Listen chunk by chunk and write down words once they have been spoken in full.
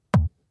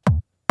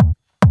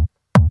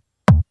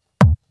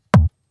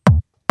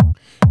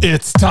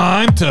It's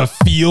time to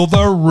feel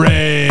the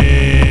rage.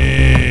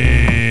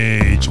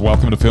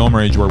 Welcome to Film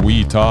Rage, where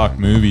we talk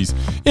movies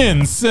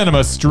in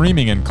cinema,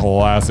 streaming, and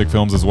classic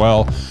films as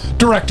well.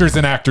 Directors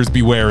and actors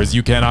beware, as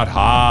you cannot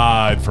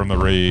hide from the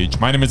rage.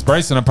 My name is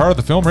Bryce, and I'm part of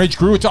the Film Rage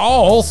crew, which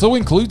also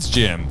includes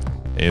Jim.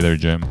 Hey there,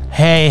 Jim.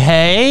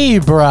 Hey,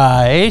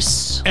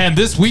 Bryce. And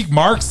this week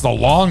marks the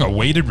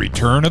long-awaited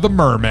return of the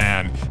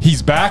Merman.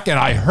 He's back, and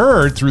I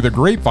heard through the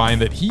grapevine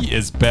that he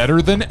is better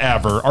than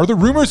ever. Are the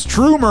rumors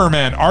true,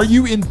 Merman? Are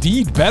you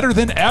indeed better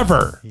than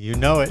ever? You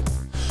know it.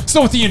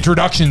 So with the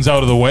introductions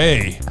out of the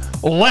way,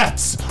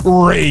 let's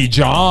rage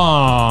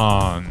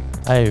on.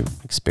 I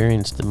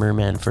experienced the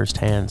Merman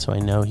firsthand, so I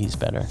know he's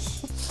better.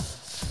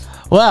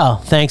 Well,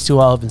 thanks to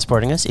all who've been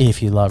supporting us.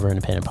 If you love our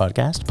independent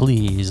podcast,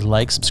 please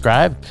like,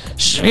 subscribe,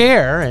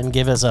 share, and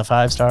give us a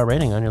 5-star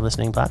rating on your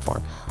listening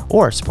platform.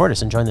 Or support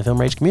us and join the Film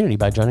Rage community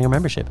by joining our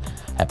membership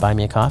at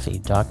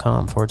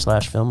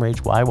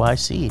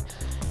buymeacoffee.com/FilmRageYYC.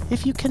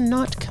 If you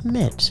cannot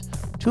commit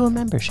to a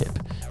membership,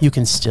 you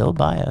can still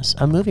buy us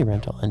a movie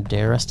rental and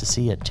dare us to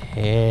see a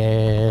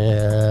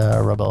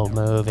terrible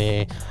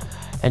movie.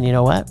 And you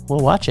know what? We'll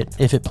watch it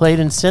if it played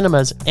in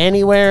cinemas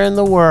anywhere in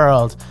the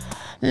world.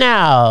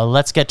 Now,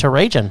 let's get to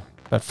raging.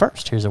 But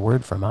first, here's a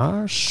word from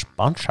our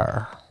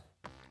sponsor.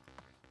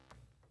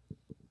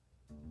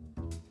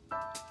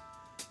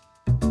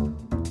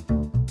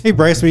 Hey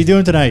Bryce, what are you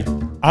doing tonight?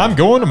 I'm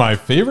going to my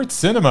favorite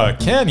cinema,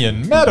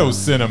 Canyon Meadows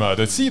Cinema,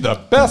 to see the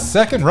best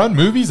second-run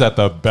movies at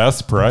the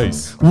best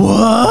price.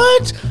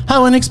 What?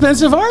 How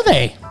inexpensive are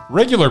they?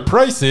 Regular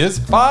price is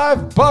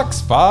 $5,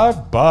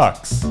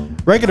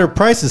 $5. Regular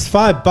price is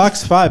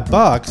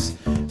 $5.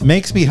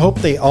 Makes me hope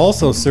they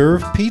also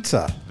serve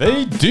pizza.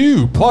 They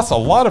do, plus a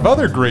lot of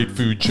other great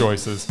food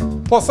choices.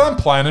 Plus, I'm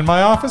planning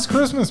my office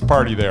Christmas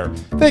party there.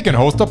 They can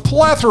host a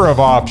plethora of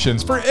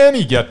options for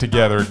any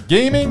get-together.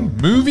 Gaming,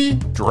 movie,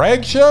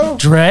 drag show.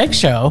 Drag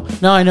show?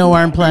 Now I know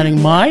where I'm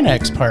planning my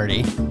next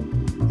party.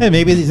 Hey,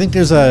 maybe you think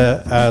there's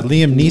a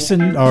Liam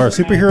Neeson or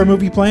superhero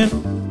movie planned?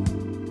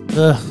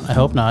 I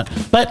hope not.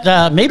 But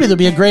maybe there'll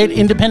be a great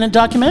independent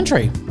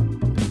documentary.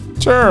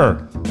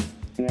 Sure.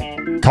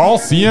 Call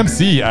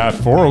CMC at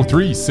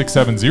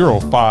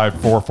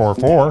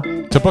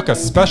 403-670-5444 to book a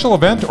special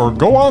event or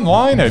go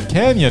online at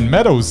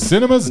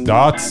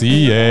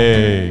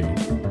canyonmeadowscinemas.ca.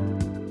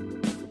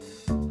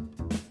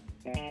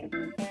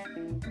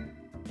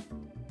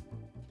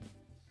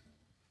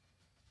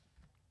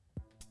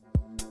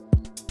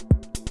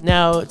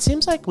 Now, it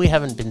seems like we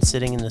haven't been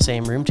sitting in the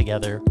same room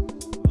together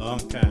Long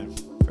time.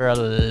 for a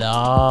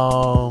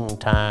long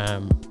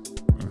time.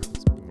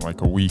 It's been like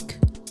a week.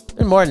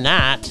 And more than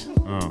that.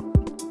 Oh.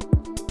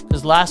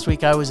 Because last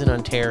week I was in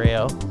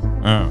Ontario.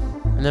 Oh.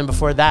 And then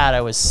before that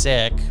I was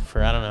sick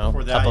for, I don't know,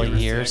 Before a that, couple you of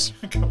were years. sick.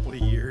 A couple of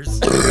years.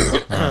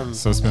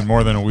 So it's been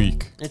more than a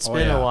week. It's Oh,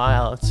 been yeah. a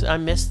while. I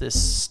miss this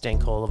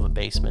stink hole of a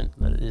basement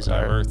that is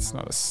Whatever, it's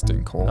not a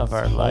stink hole. of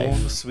our life.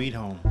 Home sweet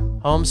home.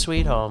 Home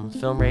sweet home.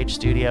 Film Rage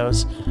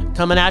Studios.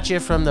 Coming at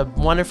you from the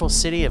wonderful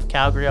city of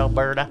Calgary,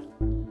 Alberta.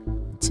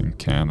 It's in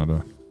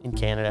Canada. In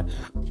Canada.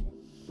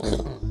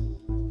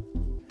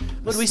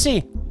 What do we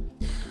see?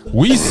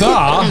 We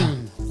saw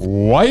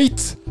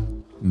White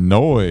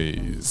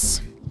Noise.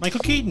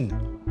 Michael Keaton.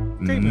 Great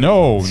movie.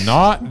 No,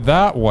 not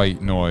that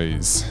White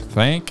Noise.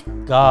 Thank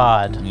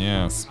God.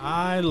 yes.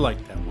 I like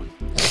that one.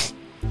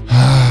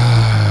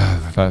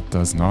 That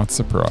does not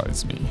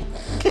surprise me.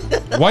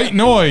 White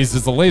Noise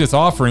is the latest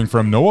offering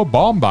from Noah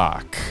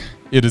Baumbach.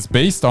 It is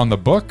based on the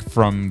book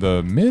from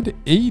the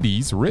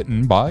mid-'80s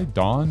written by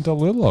Don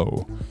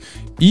DeLillo.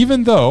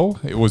 Even though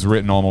it was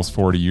written almost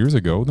 40 years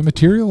ago, the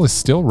material is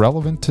still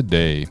relevant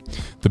today.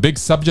 The big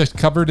subjects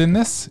covered in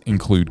this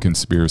include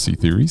conspiracy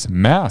theories,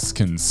 mass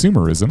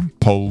consumerism,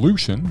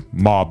 pollution,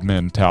 mob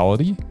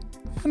mentality,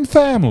 and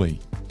family.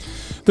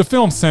 The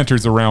film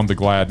centers around the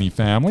Gladney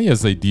family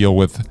as they deal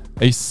with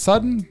a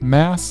sudden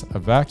mass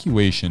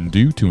evacuation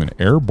due to an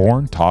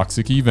airborne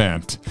toxic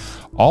event,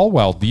 all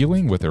while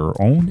dealing with their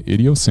own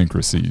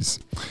idiosyncrasies.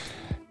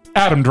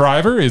 Adam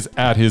Driver is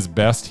at his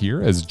best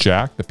here as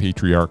Jack, the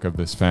patriarch of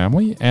this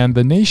family, and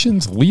the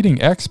nation's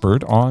leading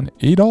expert on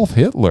Adolf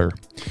Hitler.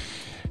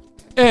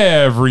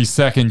 Every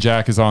second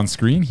Jack is on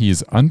screen, he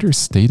is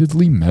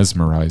understatedly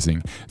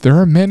mesmerizing. There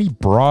are many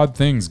broad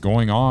things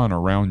going on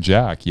around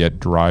Jack, yet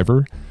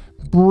Driver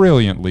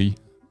brilliantly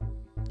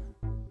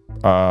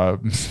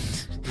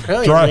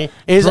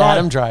is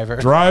Adam Driver.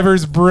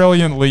 Driver's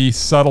brilliantly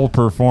subtle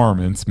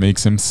performance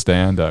makes him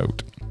stand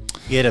out.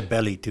 He had a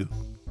belly too.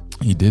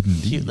 He did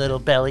Cute indeed. little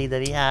belly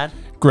that he had.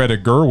 Greta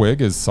Gerwig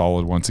is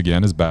solid once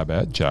again as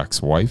Babette,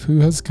 Jack's wife, who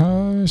has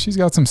she's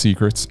got some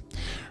secrets.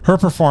 Her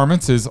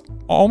performance is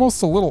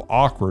almost a little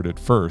awkward at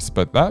first,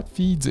 but that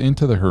feeds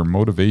into her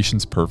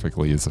motivations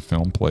perfectly as the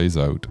film plays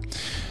out.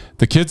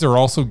 The kids are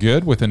also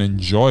good, with an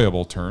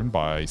enjoyable turn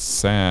by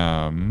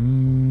Sam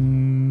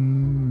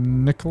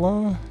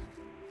Nicola.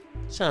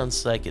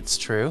 Sounds like it's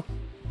true.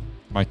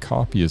 My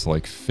copy is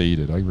like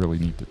faded. I really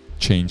need to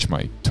change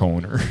my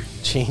toner.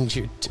 Change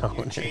your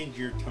toner. Change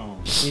your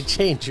tone. You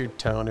change your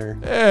toner.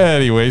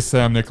 Anyway,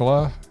 Sam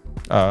Nicola.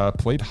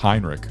 played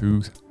Heinrich,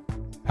 who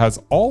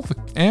has all the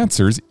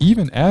answers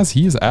even as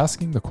he is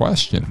asking the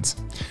questions.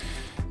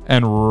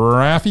 And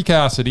Raffi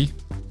Cassidy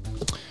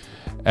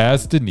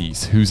as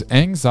Denise, whose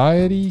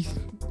anxiety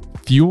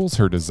fuels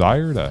her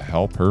desire to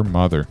help her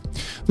mother.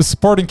 The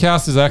supporting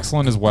cast is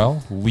excellent as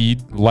well,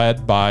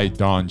 led by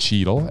Don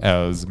Cheadle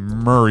as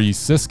Murray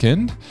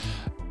Siskind,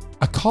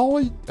 a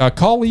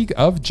colleague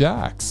of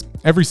Jack's.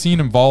 Every scene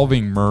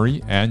involving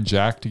Murray and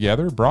Jack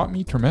together brought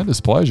me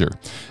tremendous pleasure,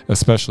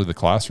 especially the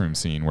classroom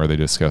scene where they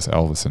discuss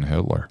Elvis and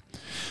Hitler.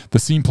 The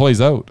scene plays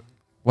out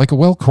like a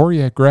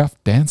well-choreographed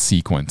dance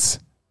sequence,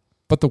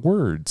 but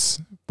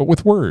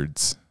with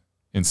words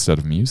instead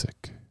of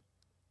music.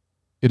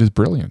 It is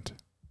brilliant,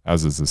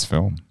 as is this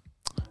film.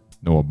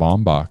 Noah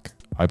Baumbach,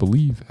 I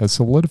believe, has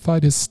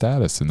solidified his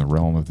status in the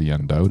realm of the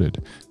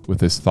undoubted with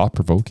this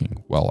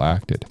thought-provoking,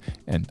 well-acted,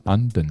 and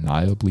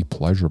undeniably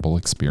pleasurable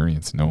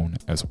experience known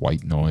as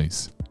white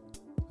noise.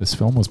 This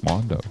film was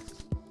Mondo.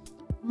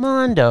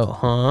 Mondo,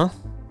 huh?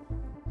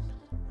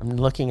 I'm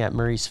looking at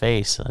Murray's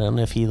face. I don't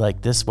know if he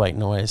liked this white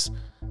noise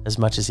as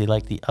much as he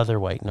liked the other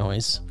white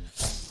noise.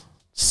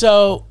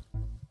 So,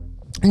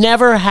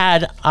 never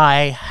had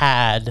I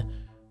had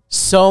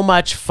so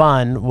much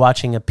fun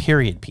watching a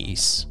period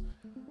piece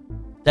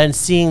than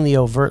seeing the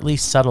overtly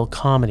subtle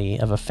comedy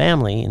of a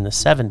family in the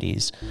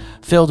 70s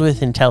filled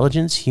with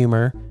intelligence,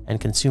 humor,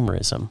 and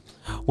consumerism,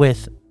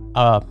 with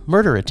a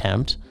murder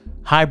attempt,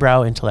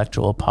 highbrow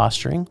intellectual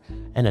posturing,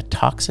 and a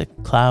toxic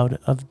cloud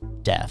of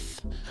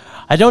death.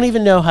 I don't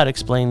even know how to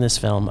explain this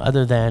film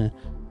other than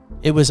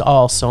it was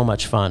all so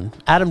much fun.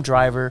 Adam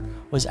Driver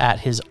was at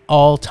his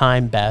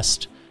all-time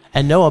best,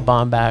 and Noah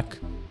Baumbach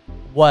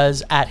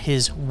was at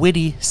his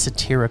witty,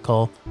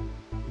 satirical,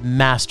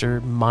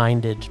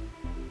 master-minded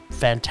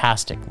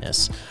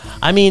fantasticness.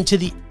 I mean,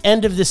 to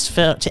end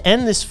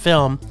this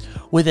film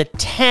with a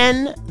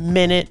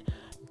 10-minute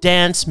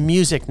dance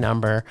music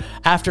number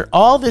after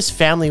all this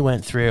family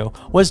went through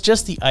was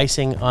just the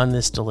icing on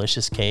this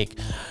delicious cake.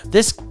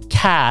 This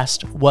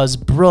cast was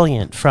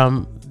brilliant,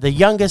 from the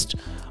youngest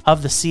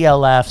of the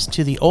CLFs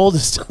to the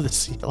oldest of the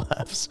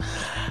CLFs,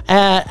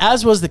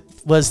 as was the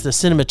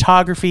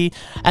cinematography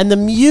and the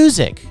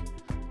music.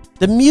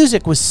 The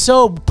music was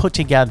so put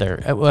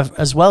together,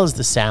 as well as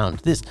the sound.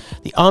 The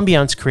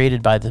ambiance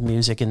created by the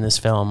music in this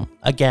film,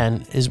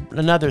 again, is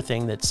another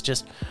thing that's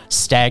just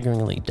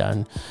staggeringly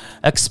done,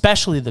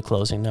 especially the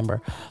closing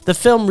number. The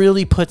film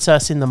really puts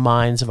us in the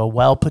minds of a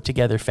well put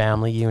together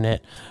family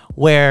unit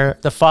where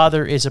the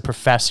father is a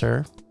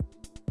professor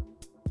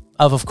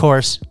of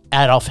course,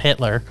 Adolf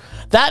Hitler.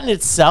 That in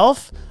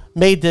itself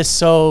made this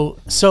so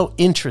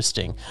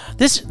interesting.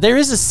 There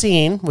is a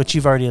scene, which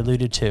you've already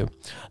alluded to,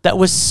 that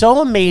was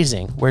so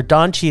amazing, where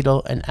Don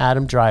Cheadle and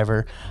Adam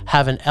Driver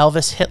have an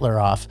Elvis Hitler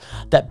off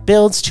that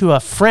builds to a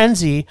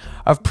frenzy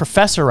of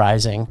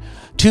professorizing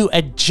to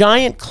a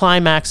giant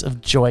climax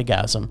of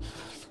joygasm.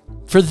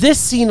 For this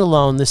scene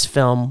alone, this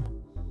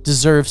film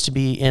deserves to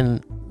be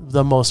in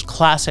the most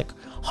classic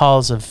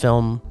halls of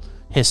film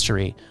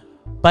history.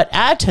 But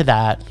add to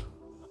that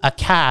a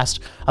cast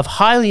of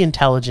highly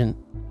intelligent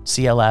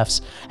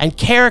CLFs and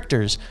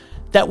characters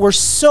that were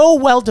so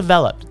well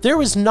developed. There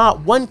was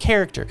not one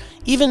character,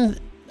 even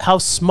how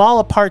small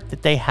a part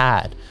that they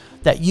had,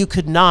 that you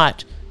could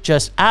not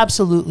just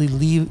absolutely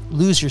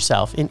lose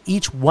yourself in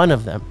each one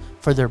of them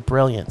for their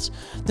brilliance.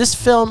 This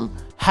film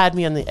had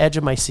me on the edge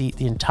of my seat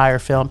the entire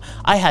film.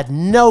 I had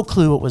no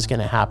clue what was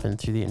going to happen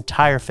through the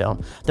entire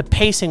film. The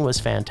pacing was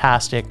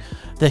fantastic.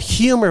 The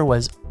humor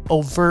was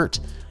overt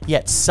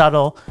yet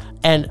subtle,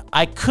 and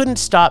I couldn't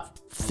stop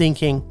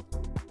thinking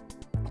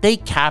they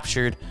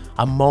captured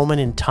a moment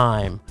in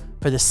time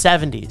for the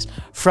 70s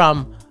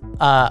from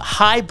a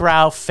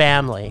highbrow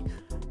family,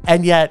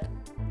 and yet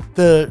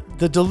the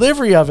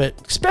delivery of it,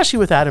 especially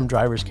with Adam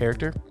Driver's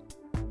character,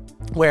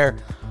 where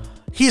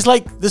he's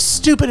like the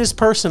stupidest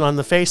person on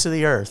the face of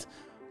the earth,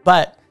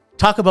 but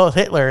talk about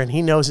Hitler and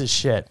he knows his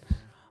shit.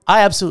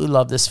 I absolutely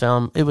love this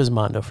film. It was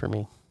Mondo for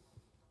me.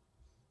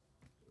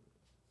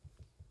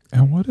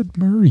 And what did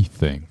Murray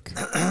think?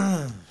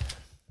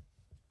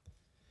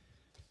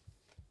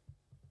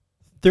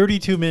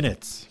 32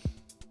 minutes.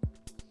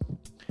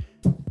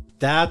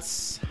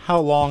 That's how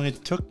long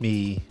it took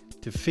me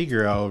to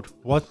figure out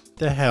what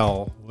the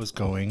hell was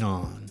going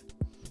on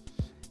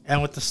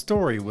and what the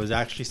story was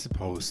actually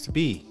supposed to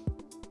be.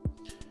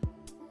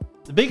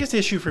 The biggest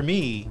issue for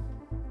me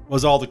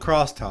was all the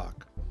crosstalk.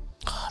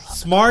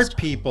 Smart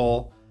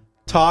people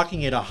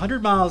talking at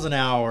 100 miles an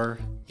hour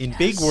in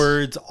big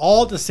words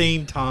all at the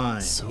same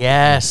time.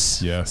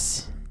 Yes.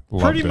 Yes.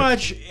 Pretty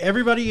much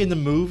everybody in the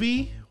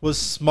movie was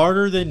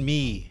smarter than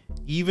me,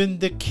 even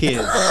the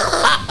kids.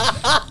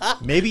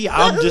 Maybe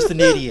I'm just an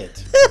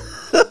idiot.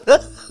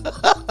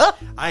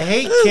 I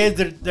hate kids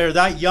that they're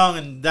that young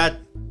and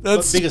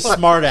that's big of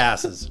smart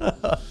asses.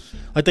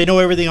 Like they know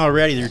everything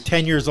already. They're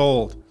 10 years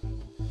old.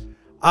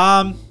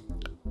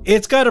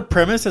 It's got a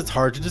premise that's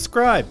hard to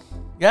describe.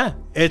 Yeah.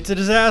 It's a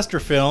disaster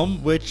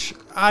film, which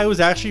I was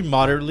actually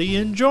moderately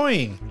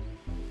enjoying.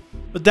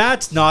 But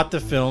that's not the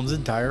film's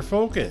entire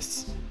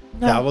focus.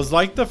 That was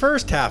like the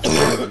first half of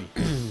the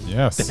movie.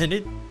 Yes. And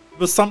it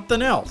was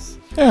something else.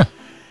 Yeah.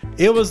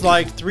 It was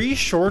like 3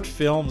 short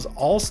films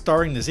all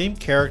starring the same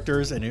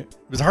characters, and it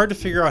was hard to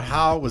figure out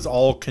how it was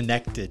all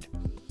connected.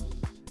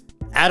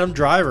 Adam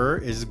Driver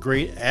is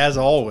great as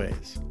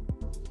always.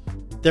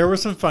 There were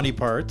some funny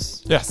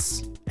parts,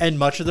 Yes. and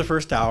much of the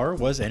first hour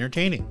was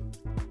entertaining.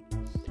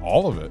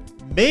 All of it.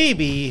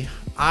 Maybe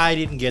I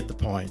didn't get the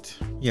point,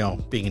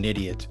 being an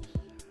idiot.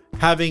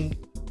 Having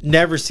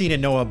never seen a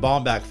Noah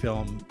Baumbach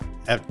film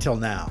till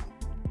now.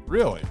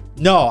 Really?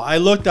 No, I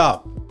looked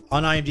up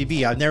on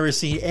IMDb. I've never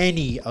seen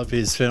any of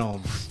his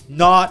films.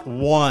 Not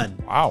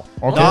one. Wow.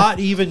 Okay. Not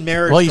even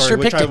Marriage Well, you Story, sure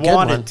which picked I a good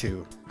wanted one.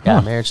 to. Yeah,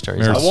 Huh. Marriage Story.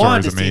 Marriage I Story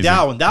wanted is to see amazing.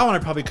 that one. That one I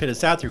probably could have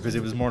sat through because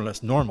it was more or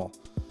less normal.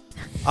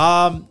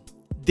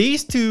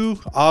 These two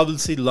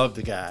obviously love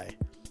the guy.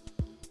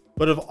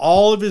 But if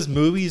all of his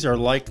movies are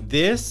like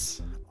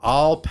this,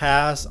 I'll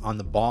pass on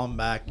the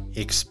Baumbach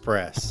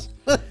Express.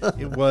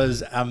 It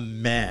was a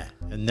meh.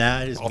 And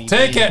that is I'll me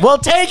take being- it. We'll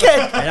take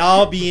it. And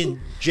I'll be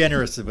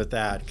generous with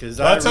that because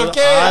That's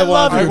okay. I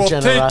love I your will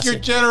take generosity. your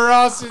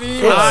generosity.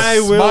 with a I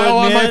will smile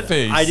on my admit,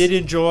 face. I did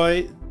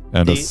enjoy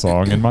And a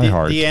song in my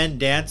heart. The end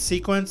dance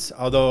sequence,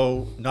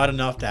 although not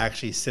enough to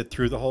actually sit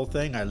through the whole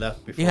thing. I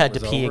left before You had it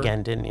to was pee over.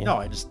 again, didn't you? No,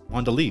 I just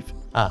wanted to leave.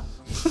 Ah,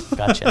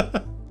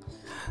 gotcha.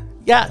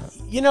 Yeah,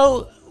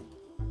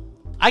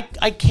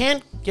 I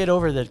can't get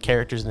over the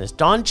characters in this.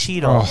 Don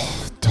Cheadle.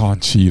 Oh, Don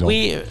Cheadle.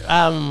 We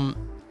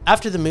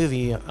after the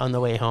movie on the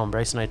way home,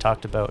 Bryce and I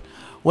talked about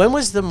when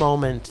was the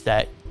moment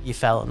that you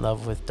fell in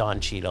love with Don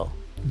Cheadle.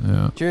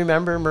 Yeah. Do you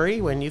remember, Murray,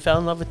 when you fell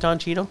in love with Don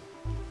Cheadle?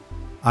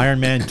 Iron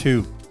Man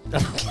 2.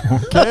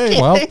 Okay.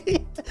 Well,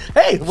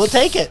 Hey, we'll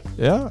take it.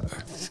 yeah.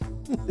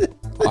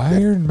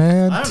 Iron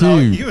Man I don't know.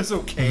 2. He was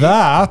okay.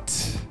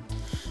 That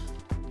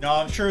No,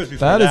 I'm sure it was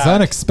before that that. is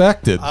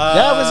unexpected.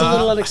 That was a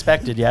little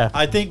unexpected, yeah.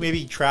 I think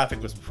maybe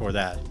Traffic was before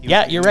that.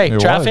 Yeah, you're right. It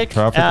was. Traffic.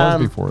 Traffic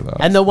was before that.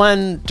 And the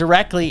one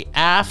directly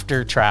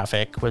after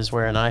Traffic was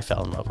where I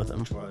fell in love with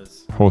him.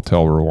 Was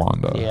Hotel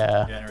Rwanda.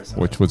 Yeah. yeah, never saw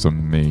Which it. was Never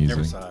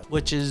amazing. saw it.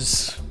 Which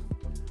is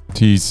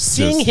He's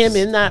seeing just- him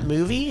in that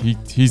movie.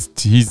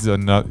 He's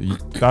another.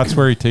 That's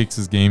where he takes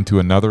his game to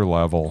another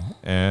level,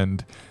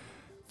 and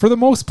for the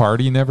most part,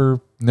 he never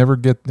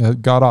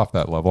got off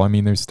that level. I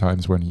mean, there's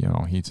times when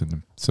he's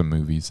in some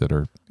movies that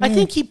are. I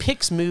think he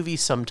picks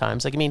movies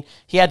sometimes. Like, I mean,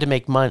 he had to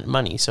make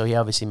money, so he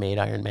obviously made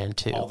Iron Man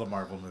 2. All the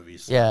Marvel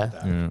movies. Yeah. like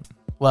that. Yeah.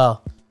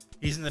 Well,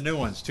 He's in the new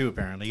ones too,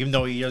 apparently. Even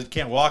though he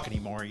can't walk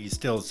anymore, he's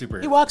still a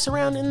superhero. he walks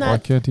around in Why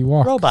that can't he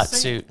walk? robot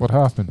suit. What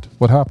happened?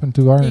 What happened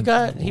to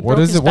Iron? He what broke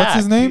is his it? What's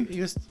his back. name? He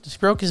was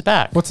Just broke his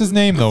back. What's his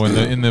name though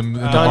in the Don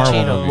Marvel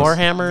Cheadle, movies?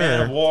 Warhammer,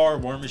 Man of or War,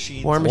 War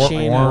Machine. War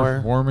Machine,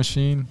 War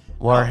Machine.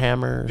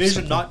 Warhammer. or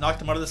Vision something.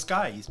 knocked him out of the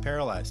sky. He's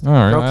paralyzed. All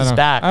right, Broke I his don't-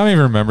 back. I don't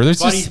even remember. There's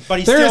But just he's still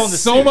there's in the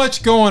so suit.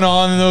 much going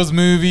on in those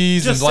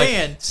movies. Just and like,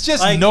 saying, it's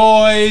just like-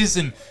 noise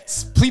and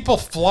people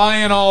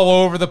flying all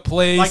over the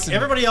place. Like and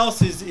everybody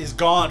else is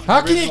gone. From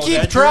how the can you original keep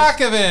Avengers,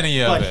 track of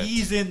any of But it?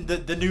 he's in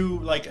the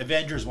new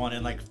Avengers one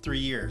in 3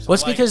 years. Well,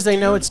 it's Like, because they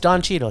know dude, it's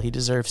Don Cheadle. He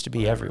deserves to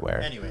be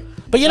everywhere. Anyway,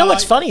 But you know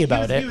what's funny he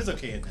about was- it? He was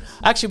okay in this.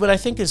 Actually, what I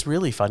think is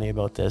really funny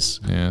about this,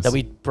 Yes. that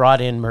we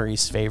brought in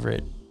Murray's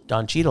favorite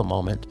Don Cheadle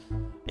moment,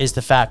 is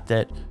the fact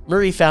that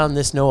Murray found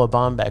this Noah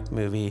Baumbach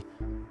movie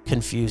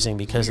confusing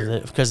because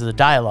of the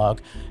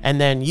dialogue, and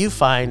then you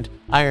find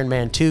Iron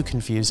Man 2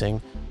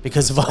 confusing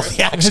because of all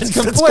the action It's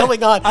that's complete.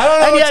 going on. I don't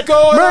know and what's yet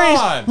going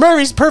on.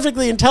 Murray's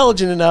perfectly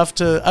intelligent enough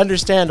to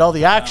understand all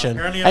the action,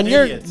 apparently I'm and an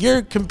idiot.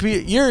 you're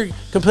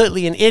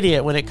completely an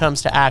idiot when it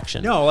comes to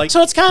action. No, like-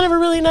 so it's kind of a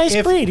really nice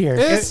If- breed here.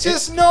 It's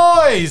just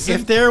noise.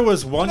 If there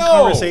was one No.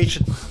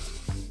 conversation,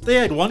 they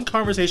had one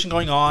conversation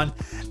going on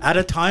at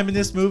a time in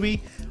this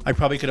movie, I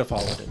probably could have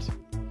followed it.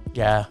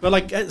 Yeah.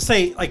 But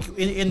say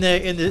in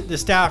the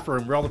staff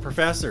room where all the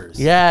professors.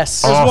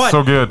 Yes. There's Oh, what?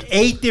 so good.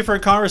 8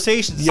 different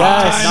conversations.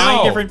 Yes. I 9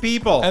 know. different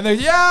people. and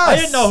yes, I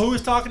didn't know who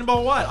was talking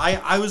about what.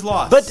 I was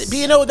lost. But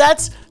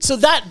that's so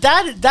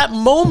that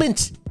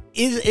moment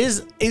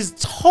is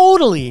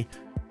totally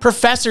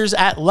professors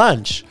at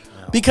lunch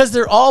because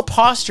they're all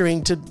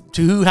posturing to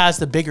who has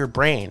the bigger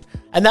brain.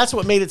 And that's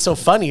what made it so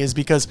funny is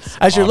because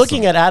as you're Awesome.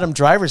 looking at Adam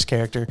Driver's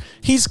character,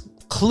 he's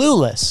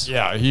clueless.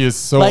 Yeah, he is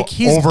so Like,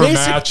 he's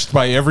overmatched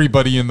by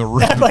everybody in the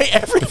room. By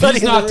everybody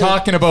He's in the not room.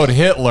 talking about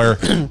Hitler.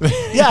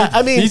 Yeah,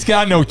 I mean, he's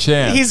got no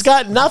chance. he's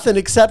got nothing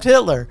except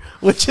Hitler,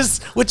 which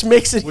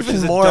makes it which even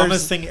is the more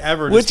dumbest thing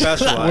ever to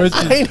specialize.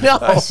 I know.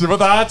 But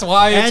that's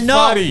why it's And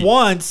not funny.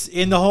 once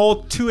in the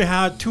whole two and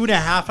a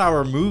half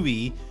hour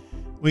movie,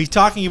 when he's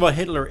talking about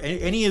Hitler,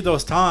 any of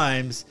those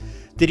times,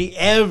 did he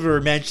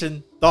ever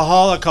mention the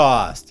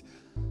Holocaust?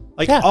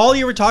 Like, Yeah. all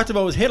you ever talked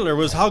about was Hitler,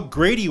 was how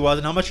great he was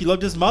and how much he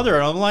loved his mother.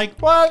 And I'm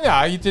like, Well,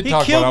 yeah, you did he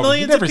talk killed about how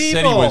millions you never of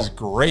people. said he was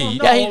great.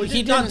 No, Yeah, he he not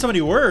in didn't- so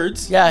many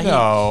words. Yeah,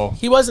 No.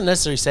 he wasn't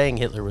necessarily saying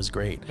Hitler was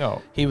great.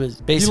 No. He was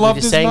basically loved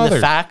just his saying mother.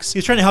 the facts. He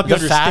was trying to help you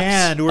the facts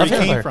understand where he of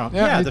came Hitler. from.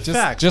 Yeah, Yeah, the just,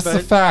 facts. Just the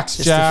but facts,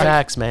 Just Jack. the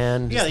facts,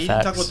 man. Yeah, Just he the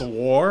didn't talk facts. about the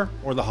war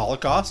or the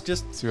Holocaust.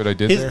 Just See what I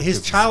did His- there? his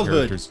 'Cause childhood.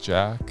 character's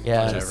Jack.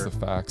 Yeah. Just the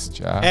facts,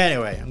 Jack.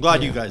 anyway. I'm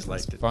glad you guys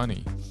liked It's it.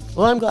 funny.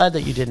 Well, I'm glad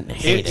that you didn't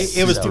hate it.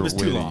 It was so. too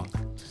witty. long.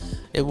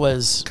 It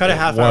was. Cut a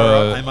half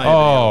hour. I might have been able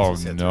Oh to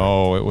sit through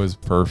no, it was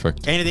perfect.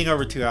 it. Anything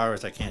over 2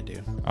 hours, I can't do.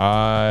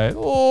 I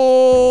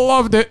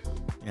loved it.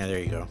 Yeah, there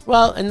you go.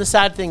 Well, and the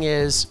sad thing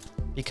is,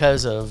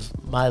 because of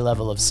my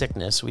level of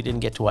sickness, we didn't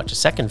get to watch a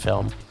second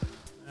film.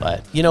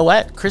 But you know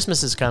what?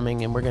 Christmas is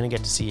coming, and we're going to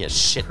get to see a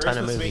shit ton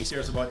of Christmas week, movies.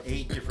 there's about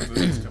 8 different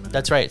movies coming.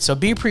 That's right. So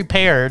be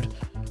prepared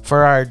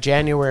for our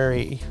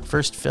January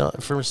first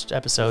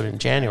episode in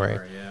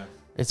January. Yeah.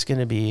 It's going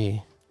to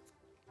be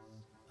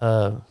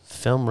a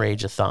film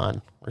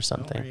rage-a-thon or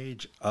something.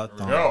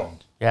 Rage-a-thon.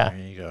 Yeah, There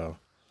you go.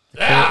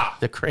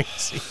 the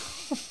crazy.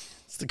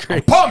 It's the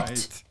crazy.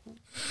 Pumped.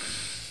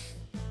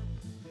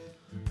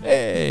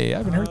 Hey, I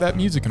haven't heard that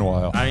music in a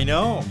while. I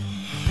know.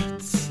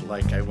 It's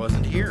like I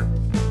wasn't here.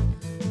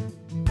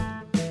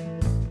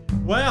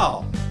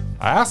 Well,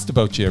 I asked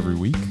about you every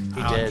week.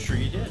 I'm did. sure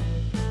you did. Are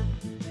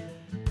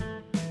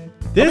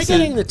we This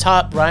getting is, the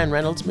top Ryan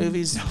Reynolds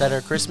movies that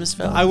are Christmas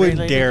films? I wouldn't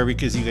related? dare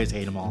because you guys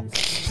hate them all.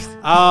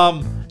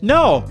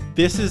 No,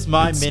 this is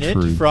my It's minute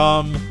true.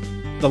 from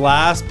the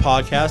last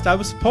podcast I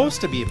was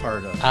supposed to be a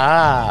part of,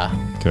 Ah,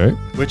 Okay.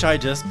 which I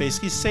just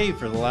basically saved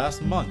for the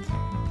last month.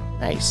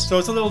 nice. So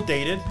it's a little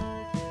dated,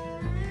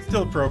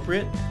 still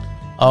appropriate.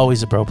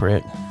 Always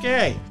appropriate.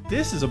 Okay,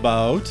 this is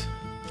about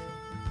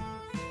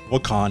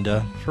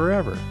Wakanda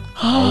Forever,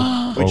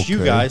 which you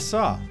Okay. guys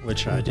saw,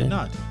 which I did did.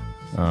 not,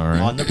 All on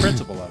right. the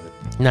principle of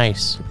it.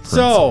 Nice.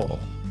 So,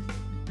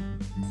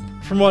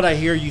 from what I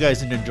hear, you guys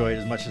didn't enjoy it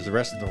as much as the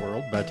rest of the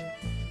world, but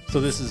so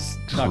this is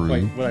not True.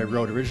 quite what I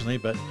wrote originally,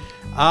 but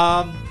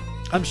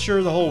I'm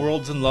sure the whole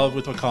world's in love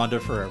with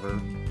Wakanda Forever.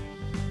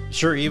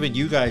 Sure, even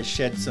you guys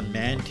shed some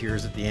man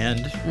tears at the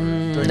end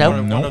during nope.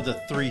 one Nope. of the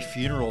 3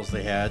 funerals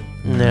they had.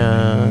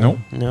 No. Nope.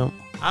 Nope.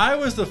 I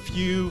was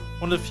one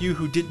of the few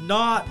who did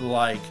not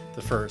like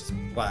the first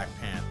Black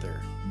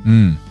Panther.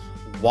 Mm.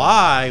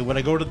 Why would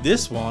I go to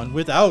this one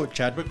without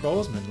Chadwick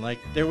Boseman? Like,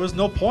 there was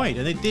no point,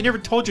 and they never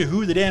told you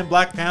who the damn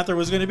Black Panther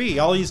was going to be.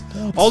 All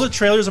the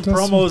trailers and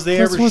promos they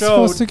ever what's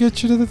showed, supposed to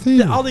get you to the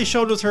theater. all they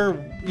showed was her,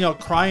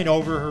 crying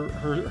over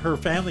her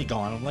family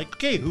gone. I'm like,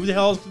 okay, who the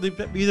hell is going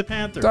to be the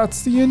Panther?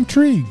 That's the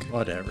intrigue.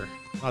 Whatever.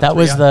 Not That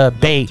was 3 the not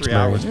bait, 3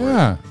 hours Murray. worth.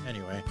 Yeah.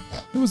 Anyway,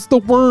 It was the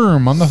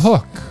worm on the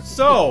hook.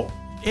 so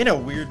in a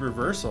weird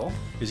reversal,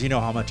 because you know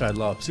how much I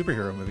love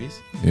superhero movies,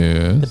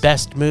 Yes. The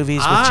best movies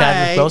with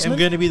Chadwick I Boseman. am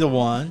going to be the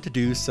one to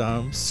do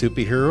some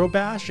superhero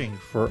bashing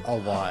for a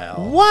while.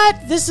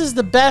 What? This is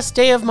the best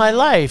day of my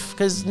life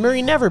because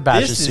Murray never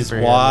bashes This is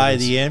superhero why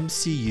movies. the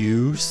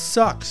MCU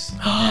sucks.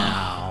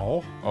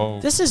 Now Oh.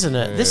 This isn't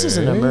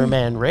a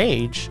merman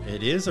rage.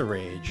 it is a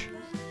rage.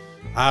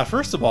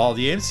 First of all,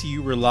 the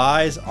MCU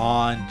relies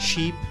on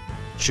cheap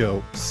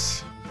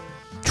jokes.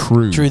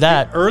 True. True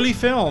that. Early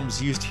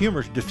films used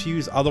humor to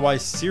diffuse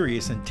otherwise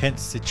serious,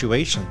 intense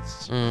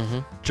situations. Mm-hmm.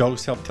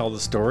 Jokes help tell the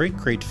story,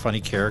 create funny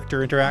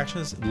character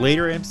interactions.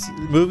 Later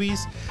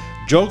movies,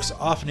 jokes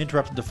often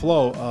interrupted the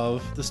flow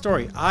of the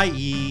story,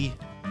 i.e.,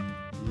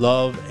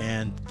 Love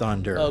and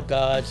Thunder, Oh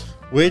God.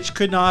 which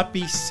could not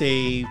be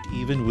saved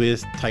even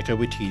with Taika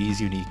Waititi's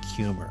unique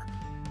humor,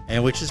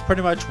 and which is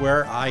pretty much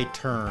where I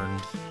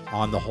turned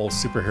on the whole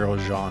superhero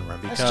genre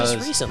That's because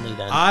just recently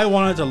then. I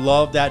wanted to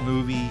love that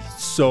movie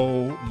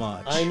so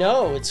much. I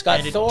know. It's got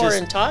And it Thor just-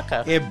 and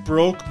Taka. It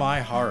broke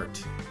my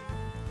heart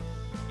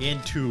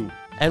in 2.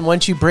 And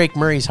once you break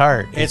Murray's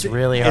heart, it's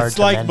really hard It's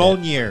to like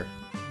mend it.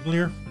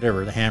 Mjolnir,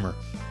 whatever, the hammer.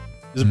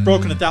 It's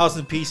broken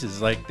 1,000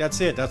 pieces. Like,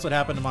 that's it. That's what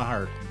happened to my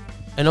heart.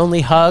 And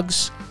only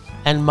hugs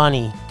and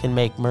money can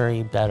make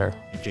Murray better.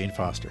 And Jane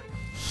Foster.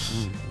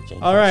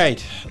 Jane All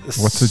right.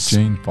 What's a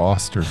Jane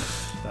Foster?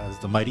 That was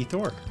the mighty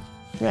Thor.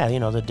 Yeah,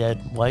 you know, the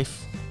dead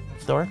wife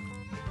of Thor.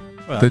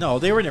 Well, The- no,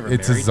 they were never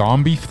It's married. a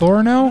zombie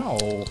Thor now?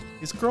 No,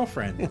 his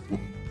girlfriend.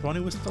 The one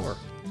who was Thor.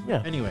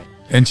 Yeah. Anyway.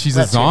 And she's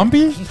That's a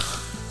zombie?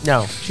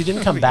 No, she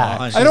didn't come Moving back.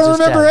 on. She I was don't just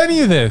remember dead.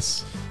 any of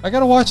this. I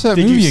gotta watch that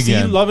Did movie you see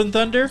again. Love and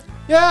Thunder?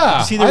 Yeah,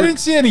 you see there I were- didn't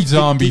see any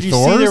zombie Did you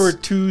Thors. see there were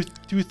two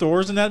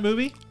Thors in that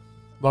movie?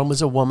 One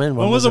was a woman.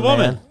 One One was a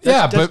woman. man.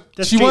 yeah, That's- but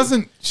that's she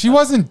Jane-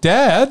 wasn't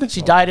dead.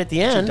 She died at the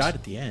She end. died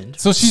at the end.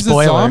 So she's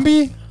Spoiler. a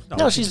zombie.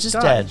 No, she's just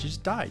died. dead. She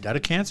just died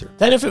of cancer.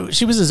 Then if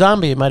she was a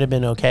zombie, it might have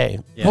been okay.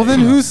 Yeah, Well, then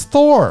you know. who's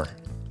Thor?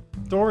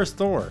 Thor is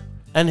Thor.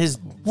 And his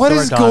What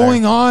Thor is daughter.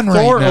 going on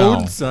right Thor, now?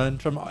 Odin's son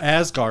from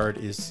Asgard,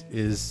 is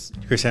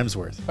Chris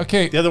Hemsworth.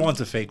 Okay, The other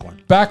one's a fake one.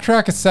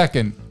 backtrack a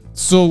second.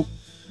 So,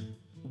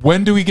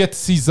 when do we get to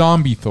see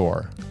zombie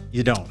Thor?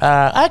 You don't.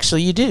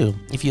 Actually, you do.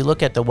 If you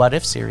look at the What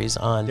If series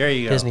on There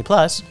you go. Disney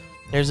Plus,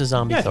 there's a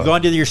zombie Yeah, if Thor. you go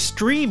onto your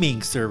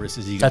streaming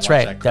services, you can That's watch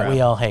right. that That crap.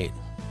 we all hate.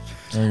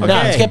 There you Okay. go.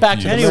 Now let's get back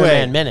to the Anyway.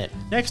 Merman Minute.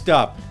 Next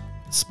up,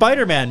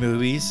 Spider-Man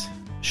movies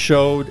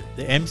showed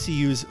the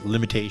MCU's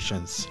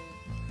limitations.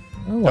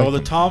 I like Though the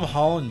it. Tom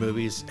Holland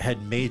movies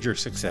had major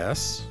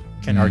success,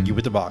 can argue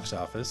with the box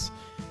office,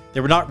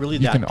 they were not really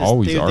that. can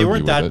always they argue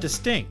weren't with that it.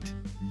 distinct.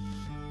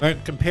 When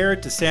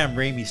compared to Sam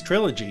Raimi's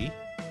trilogy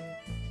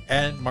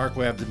and Mark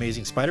Webb's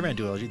Amazing Spider-Man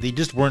duology, they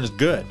just weren't as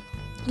good.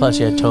 Plus,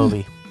 you had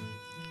Toby.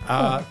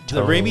 The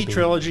Toby. Raimi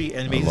trilogy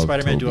and Amazing love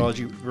Spider-Man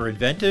Toby. duology were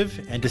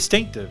inventive and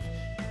distinctive.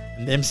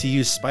 And the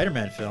MCU's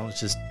Spider-Man films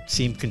just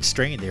seemed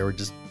constrained. They were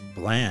just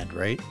bland,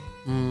 right?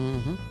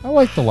 I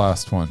like the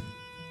last one.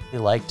 You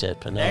liked it,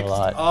 but not Next a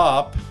lot.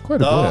 up,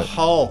 Quite a the bit.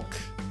 Hulk.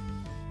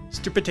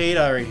 Mr.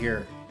 Potato right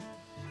here.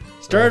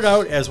 Started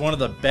out as one of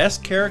the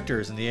best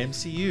characters in the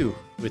MCU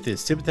with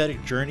his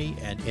sympathetic journey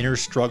and inner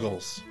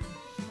struggles.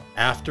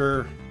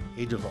 After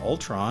Age of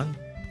Ultron,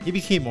 he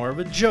became more of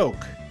a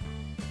joke.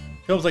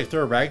 Films like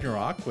Thor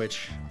Ragnarok,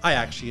 which I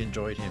actually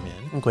enjoyed him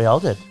I in, think we all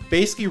did.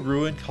 basically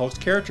ruined Hulk's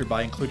character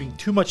by including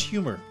too much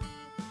humor,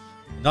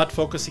 not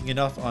focusing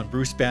enough on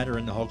Bruce Banner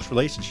and the Hulk's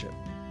relationship.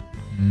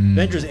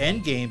 Avengers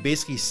Endgame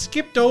basically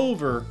skipped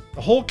over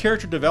the whole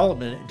character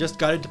development and just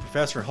got into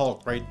Professor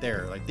Hulk right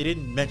there. Like, they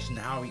didn't mention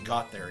how he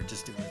got there, it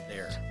was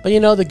there. But you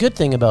know, the good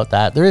thing about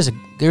that, there is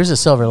a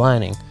silver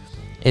lining,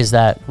 is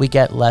that we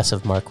get less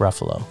of Mark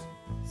Ruffalo.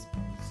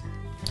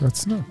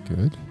 That's not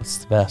good. It's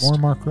the best. More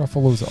Mark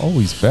Ruffalo's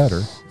always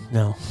better.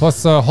 No.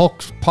 Plus,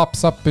 Hulk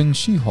pops up in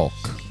She-Hulk.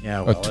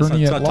 Yeah, well, Attorney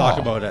let's at not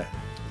talk Law. about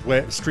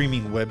a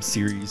streaming web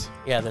series.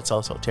 Yeah, that's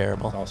also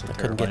terrible. Also I terrible.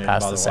 couldn't I get didn't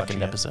past bother the second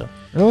watching it. episode.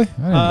 Really? I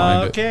didn't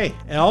mind it. Okay,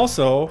 and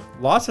also,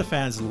 lots of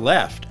fans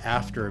left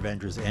after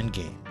Avengers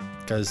Endgame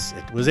because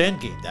it was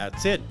Endgame.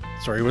 That's it.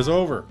 Story was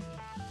over.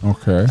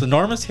 Okay. It's an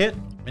enormous hit.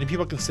 Many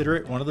people consider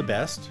it one of the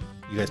best.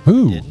 You guys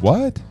Who? didn't.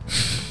 What?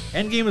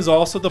 Endgame is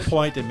also the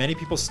point that many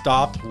people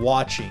stopped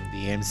watching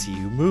the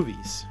MCU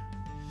movies.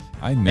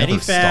 I never Many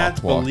fans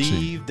stopped watching,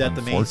 believed that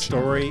the main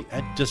unfortunately. story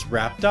had just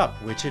wrapped up,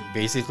 which it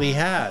basically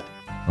had.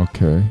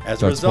 Okay.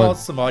 As a result,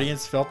 some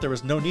audience felt there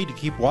was no need to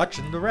keep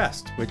watching the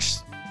rest, which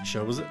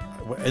shows it.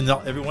 And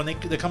everyone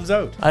that comes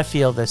out. I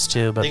feel this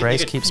too, but They Bryce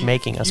get keeps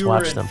making us fewer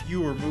watch and them.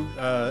 Fewer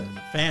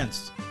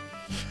fans.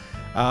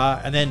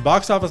 And then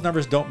box office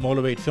numbers don't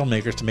motivate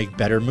filmmakers to make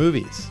better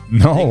movies.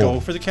 No. They go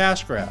for the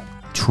cash grab.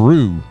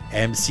 True.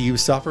 MCU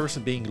suffers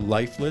from being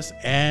lifeless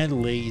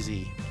and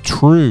lazy.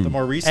 True. The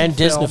more recent And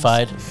films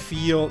Disneyfied.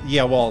 feel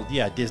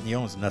Disney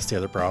owns them. That's the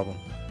other problem.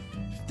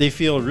 They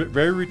feel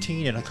very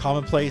routine and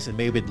commonplace, and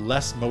maybe with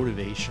less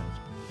motivation.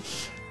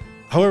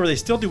 However, they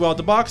still do well at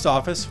the box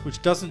office,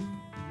 which doesn't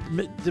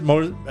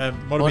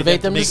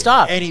motivate them to make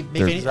stop. any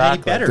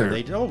Exactly. better.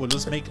 We'll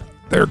just make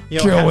They're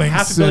killing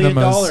 $500 million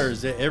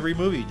cinemas. every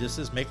movie.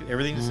 Just make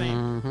everything the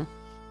same,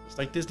 just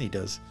like Disney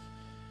does.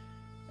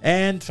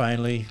 And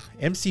finally,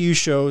 MCU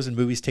shows and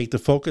movies take the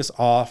focus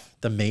off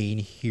the main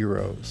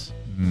heroes.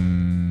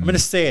 I'm going to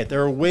say it.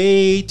 There are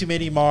way too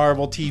many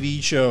Marvel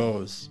TV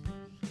shows.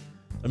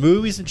 The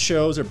movies and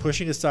shows are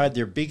pushing aside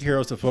their big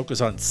heroes to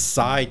focus on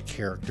side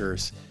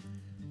characters.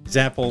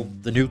 Example,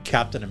 the new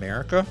Captain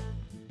America.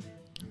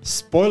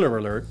 Spoiler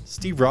alert,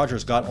 Steve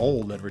Rogers got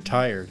old and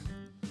retired.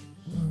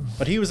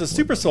 But he was a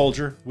super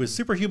soldier with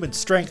superhuman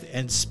strength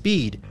and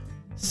speed.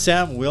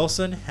 Sam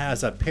Wilson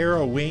has a pair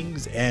of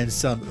wings and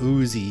some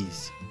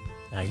Uzis.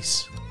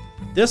 Nice.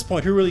 At this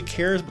point, who really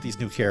cares about these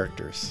new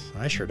characters?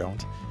 I sure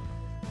don't.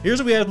 Here's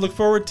what we have to look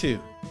forward to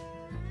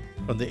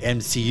from the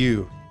MCU.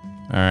 All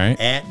right.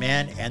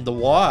 Ant-Man and the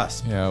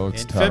Wasp Yeah, it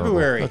looks in terrible.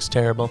 February. Looks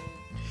terrible.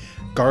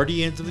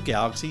 Guardians of the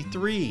Galaxy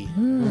 3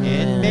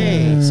 in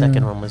May.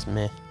 Second one was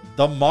meh.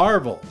 The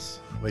Marvels,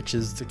 which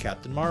is the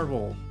Captain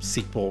Marvel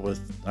sequel with,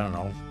 I don't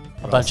know.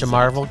 A bunch of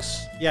Marvels.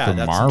 Yeah, The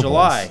that's Marvels. in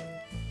July.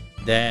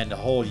 Then a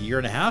whole year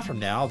and a half from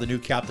now, the new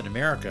Captain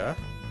America,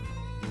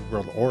 New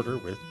World Order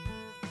with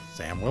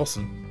Sam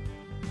Wilson,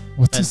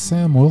 What's And- a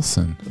Sam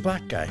Wilson? the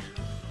black guy.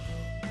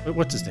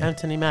 What's his name?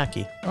 Anthony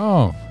Mackie.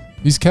 Oh,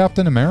 he's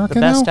Captain America The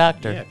best now?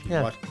 actor. Yeah, if you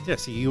Yeah. watch,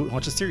 see, you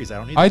watch the series. I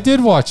don't need I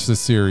did watch the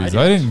series.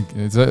 I I didn't.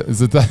 Did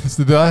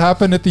that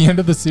happen at the end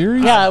of the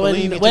series? Yeah, believe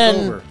he took when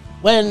over.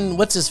 when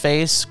what's his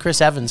face?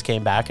 Chris Evans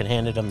came back and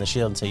handed him the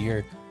shield and said,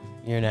 "You're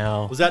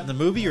now." Was that in the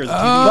movie or the TV?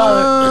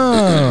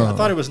 Oh. I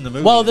thought it was in the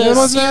movie. Well, the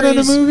Was that in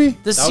a series- movie?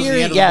 The was the end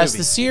series, of the yes, movie.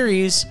 the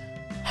series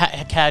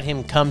had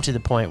him come to the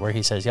point where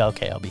he says, "Yeah,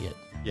 okay, I'll be it."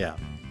 Yeah.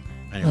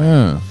 Anyway.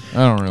 I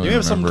don't really We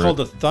have something remember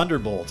called the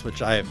Thunderbolts,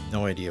 which I have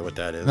no idea what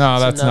that is. No,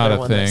 that's not another a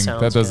one that thing.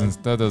 sounds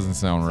That doesn't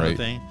sound Sort of right.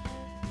 thing.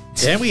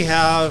 Then we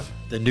have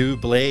the new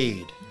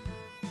Blade,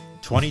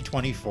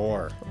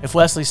 2024. If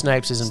Wesley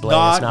Snipes isn't Blade,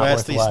 Not it's not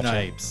Wesley worth watching.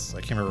 Snipes.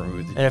 I can't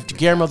remember who. And if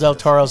Guillermo del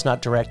Toro's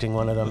not directing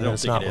one of them, I then don't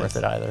it's think not it worth is.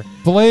 it either.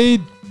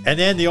 Blade. And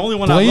then the only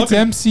one I'm Blade's looking.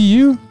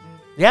 MCU.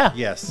 Yeah,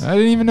 Yes. I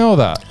didn't even know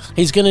that.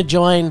 he's gonna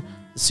join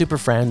the Super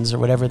Friends or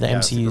whatever the Yeah,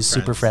 MCU's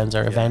Super Super Friends. Friends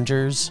are. Yeah.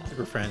 Avengers.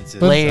 Super Friends. But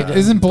Blade-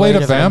 isn't Blade Blade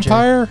a Avenger.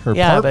 vampire or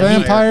Yeah, part but he-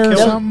 vampire or Killer.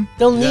 They'll, something?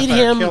 they'll He's a need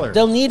vampire him. killer.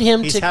 They'll need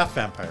him He's to. half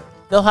vampire.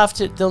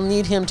 They'll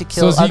need him to So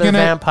kill is he other gonna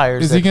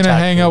vampires. is he that gonna attack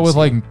hang out with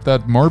Lucy. like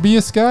that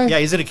Morbius guy? Yeah,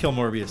 he's gonna kill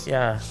Morbius.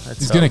 Yeah,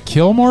 He's gonna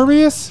kill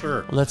Morbius.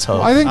 Sure. Let's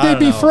hope. I think I they'd don't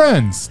be know.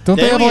 friends. Don't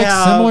they Then have we like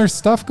have- similar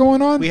stuff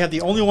going on? We have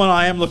the only one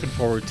I am looking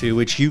forward to,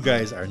 which you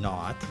guys are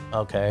not.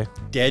 Okay.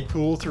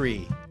 Deadpool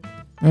 3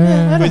 I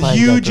don't with mind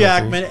Hugh Deadpool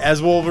Jackman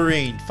as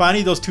Wolverine.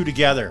 Finally, those two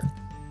together.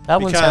 That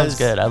one sounds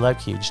because- good. I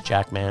like Hugh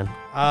Jackman.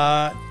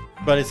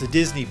 But it's a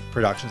Disney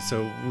production,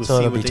 so we'll So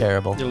see. it'll be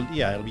terrible.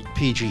 It'll be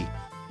PG.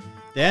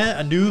 Then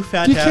a new You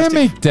fantastic. can't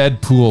make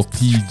Deadpool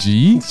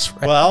PG.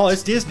 Well,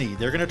 it's Disney.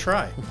 They're gonna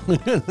try.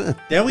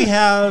 Then we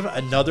have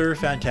another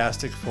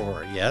Fantastic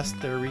Four. Yes,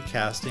 they're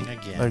recasting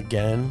again.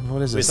 Again?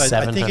 What is it? With, I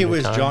 700 think it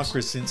was times? John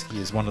Krasinski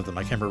is one of them.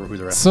 I can't remember who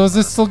the rest. So is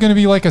this still going to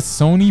be like a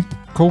Sony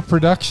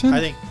co-production? I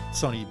think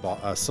Sony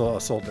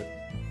sold it.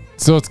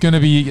 So it's going to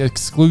be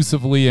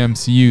exclusively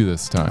MCU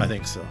this time. I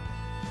think so.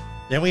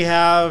 Then we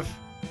have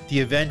the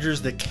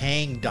Avengers: The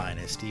Kang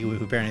Dynasty,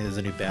 who apparently is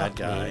a new bad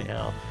guy.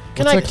 Now.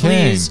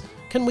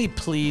 Can we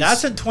please?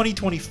 That's in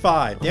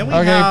 2025. Then we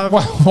Okay, have.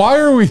 why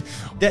are we?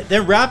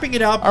 They're wrapping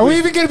it up. Are we with-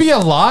 even going to be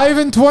alive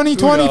in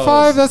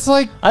 2025? That's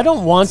like I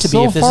don't want to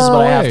so be if this is far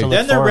what I have away. to look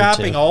Then they're forward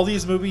wrapping to. all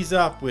these movies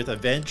up with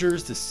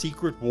Avengers: The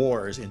Secret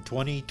Wars in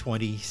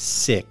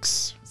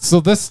 2026.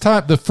 so. This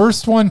time, the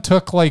first one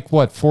took like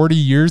what 40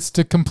 years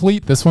to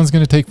complete. This one's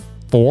going to take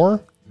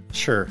 4.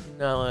 Sure.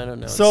 No, I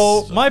don't know. So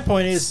It's my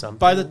point is, something.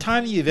 by the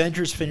time the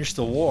Avengers finish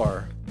the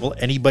war, will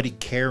anybody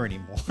care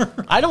anymore?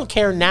 I don't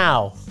care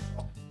now.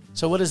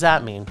 So what does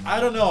that mean?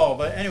 I don't know,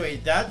 but anyway,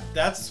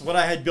 that's what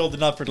I had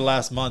building up for the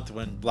last month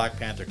when Black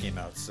Panther came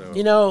out. So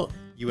You know,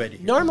 you had to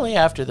hear normally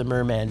after the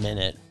Merman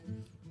Minute,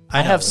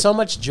 I know. have so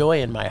much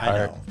joy in my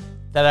heart know.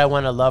 that I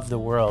want to love the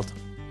world.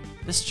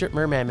 This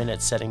Merman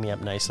Minute's setting me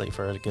up nicely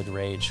for a good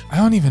rage. I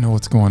don't even know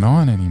what's going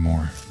on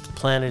anymore. The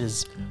planet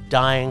is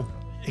dying.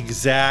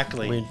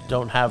 Exactly. We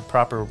don't have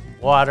proper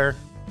water.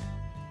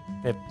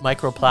 We have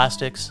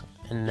microplastics,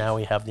 and now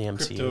we have the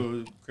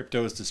MCU.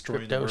 Crypto is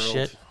destroying the Crypto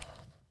world. shit.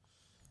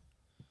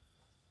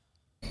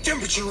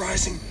 Temperature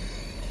rising.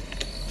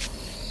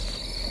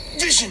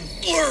 Vision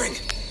blurring.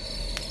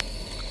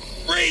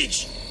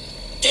 Rage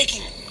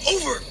taking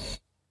over.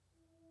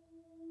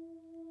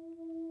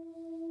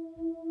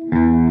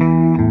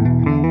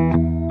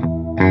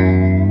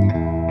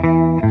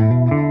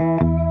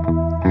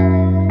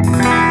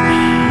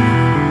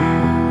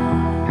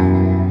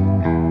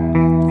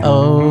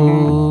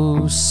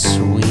 Oh,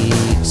 sweet,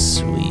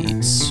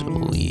 sweet,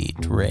 sweet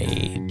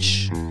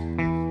rage.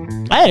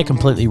 I had a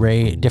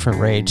completely different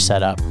rage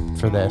set up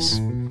for this,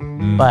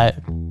 but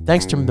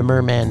thanks to the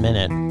Merman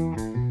Minute,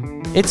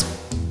 it's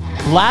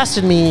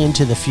blasted me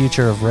into the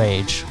future of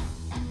rage.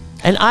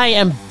 And I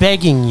am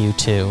begging you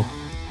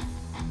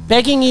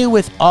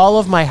with all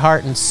of my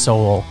heart and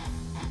soul,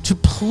 to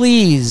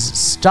please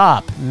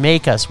stop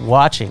make us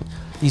watching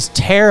these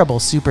terrible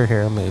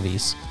superhero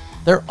movies.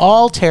 They're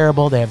all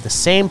terrible. They have the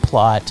same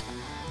plot.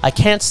 I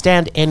can't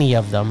stand any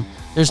of them.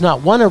 There's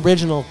not one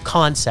original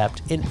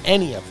concept in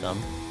any of them.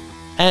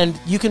 And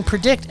you can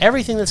predict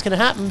everything that's going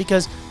to happen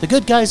because the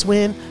good guys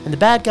win and the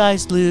bad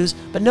guys lose,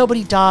 but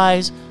nobody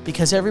dies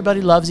because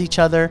everybody loves each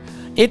other.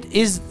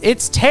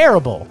 It's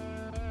terrible.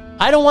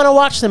 I don't want to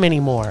watch them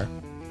anymore.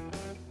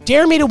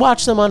 Dare me to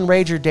watch them on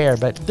Rage or Dare,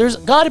 but there's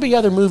got to be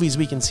other movies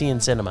we can see in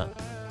cinema.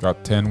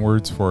 Got 10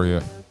 words for you.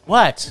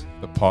 What?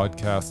 The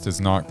podcast is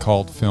not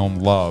called Film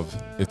Love.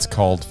 It's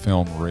called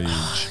Film Rage.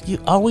 You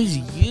always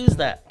use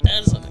that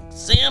as an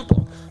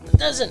example. It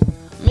doesn't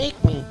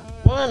make me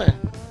want to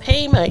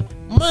pay my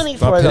money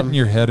Stop for hitting them.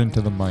 your head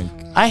into the mic.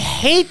 I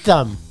hate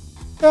them.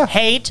 Yeah.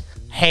 Hate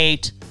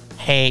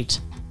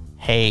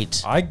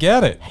I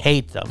get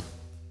it. them.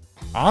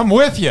 I'm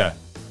with you.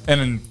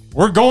 And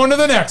we're going to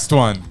the next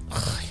one. I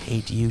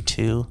hate you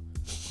too.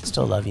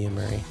 Still love you,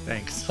 Murray.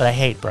 Thanks. But I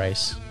hate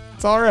Bryce.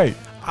 It's all right.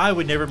 I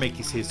would never make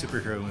you see a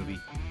superhero movie.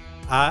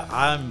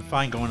 I'm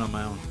fine going on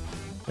my own.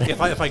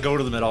 If I go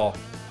to them at all.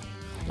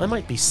 I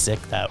might be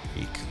sick that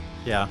week.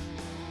 Yeah.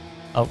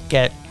 I'll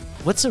get...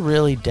 What's a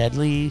really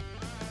deadly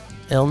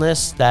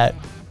illness that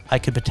I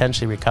could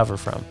potentially recover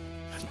from?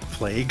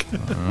 Plague.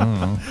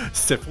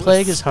 Syphilis.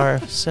 Plague is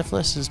hard.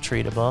 Syphilis is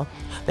treatable.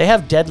 They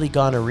have deadly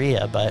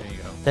gonorrhea, but There you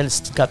go. then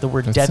it's got the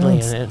word That deadly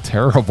in sounds it.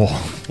 terrible.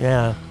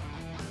 Yeah.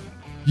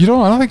 I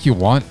don't think you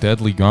want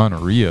deadly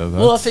gonorrhea.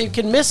 Well, That's if it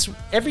can miss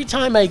every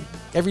time one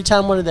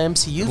of the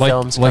MCU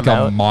films like come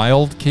a out,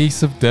 mild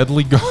case of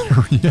deadly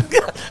gonorrhea.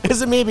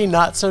 is it maybe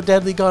not so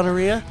deadly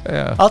gonorrhea?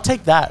 Yeah. I'll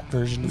take that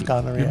version of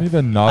gonorrhea. Give me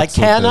the not I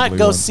so cannot deadly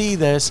go one. see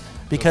this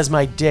because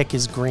my dick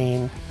is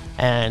green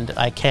and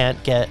I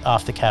can't get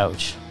off the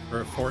couch.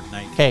 For a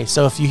fortnight. Okay,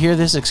 so if you hear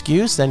this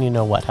excuse, then you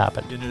know what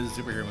happened. Into the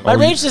superhero movie. My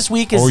rage this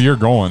week is you're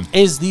going.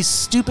 these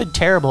stupid,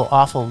 terrible,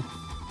 awful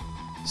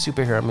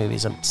superhero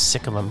movies. I'm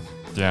sick of them.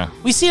 Yeah.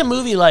 We see a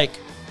movie like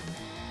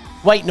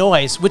White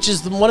Noise, which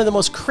is one of the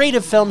most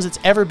creative films that's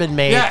ever been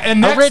made. Yeah,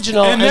 and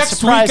original and next week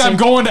surprising. I'm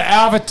going to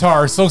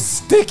Avatar, so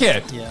stick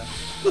it. Yeah.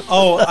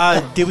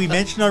 Oh, did we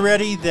mention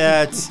already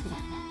that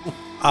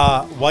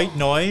White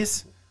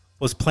Noise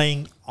was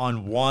playing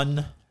on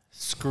one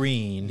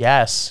screen.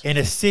 Yes. In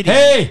a city.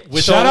 Hey,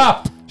 with shut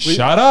up.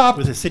 Shut up.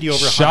 With a city over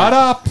 100. Shut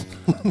up.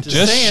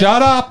 Just saying.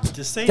 shut up.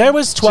 Just saying. There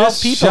was 12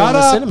 Just people shut in the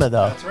up. cinema,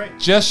 though. That's right.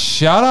 Just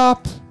shut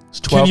up. It's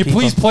 12 Can you people.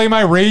 please play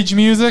my rage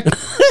music?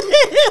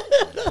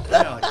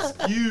 Now,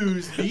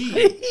 excuse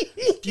me.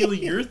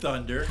 Stealing your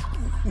thunder.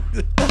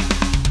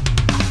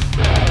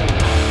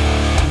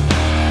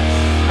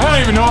 I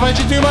don't even know if I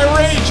should do my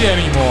rage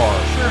anymore.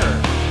 Sure.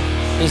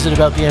 Is it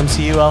about the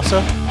MCU also?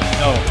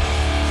 No.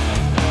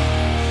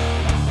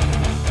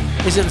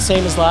 Is it the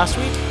same as last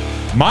week?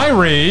 My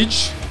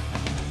rage,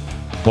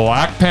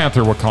 Black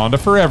Panther Wakanda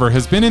Forever,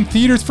 has been in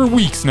theaters for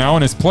weeks now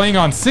and is playing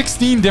on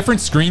 16 different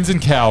screens in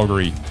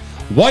Calgary.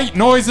 White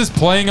Noise is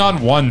playing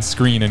on one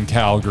screen in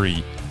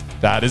Calgary.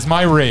 That is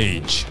my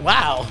rage.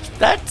 Wow.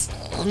 That's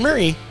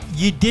Murray.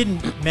 You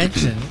didn't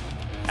mention,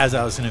 as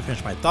I was going to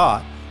finish my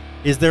thought,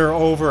 is there are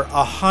over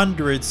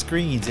 100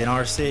 screens in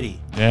our city.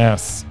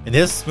 Yes. And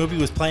this movie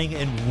was playing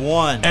in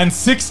one. And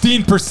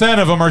 16%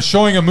 of them are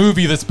showing a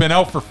movie that's been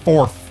out for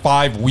 4 or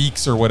 5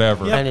 weeks or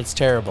whatever. Yep. And it's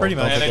terrible. Pretty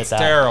much. Don't And forget it's that.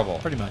 terrible.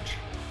 Pretty much.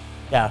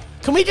 Yeah.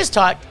 Can we just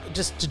talk,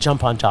 just to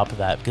jump on top of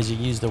that, because you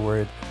used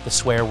the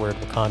swear word,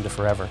 Wakanda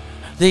Forever.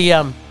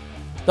 The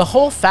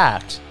whole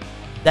fact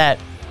that,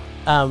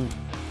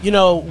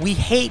 we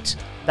hate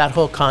that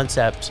whole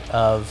concept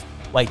of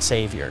white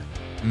savior,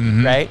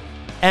 right?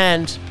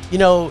 And,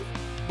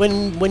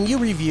 when you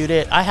reviewed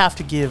it, I have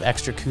to give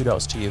extra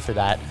kudos to you for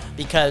that,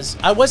 because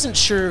I wasn't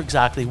sure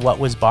exactly what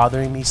was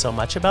bothering me so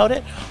much about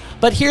it.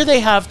 But here they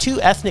have two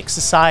ethnic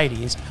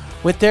societies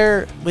with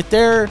their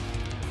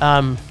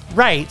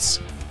rights,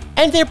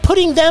 and they're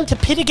putting them to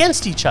pit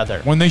against each other.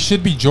 When they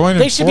should be joining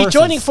They should be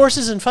joining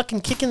forces and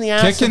fucking kicking the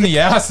ass. Kicking the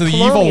ass of the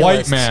evil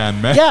white colonialists.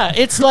 man. Yeah,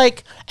 it's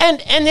like, and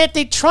yet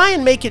they try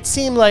and make it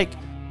seem like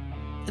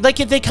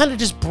they kind of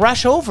just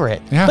brush over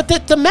it. Yeah.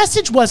 But the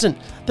message wasn't,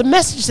 the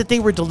message that they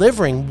were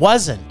delivering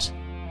wasn't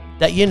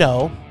that,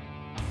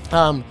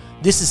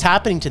 this is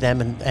happening to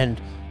them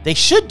and they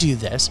should do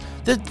this.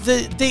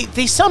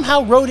 They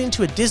somehow wrote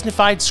into a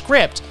Disneyfied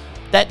script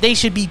that they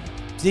should be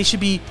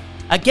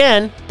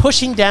again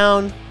pushing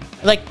down.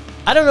 Like,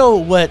 I don't know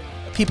what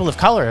people of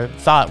color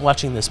thought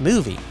watching this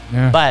movie,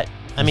 but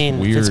I mean,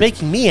 weird. it's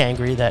making me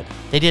angry that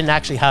they didn't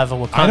actually have a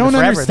Wakanda I don't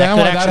Forever understand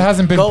that why could that actually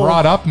hasn't been go-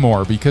 brought up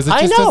more, because it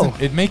I just know.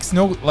 doesn't. It makes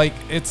no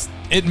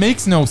it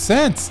makes no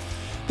sense.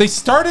 They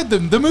started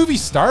the movie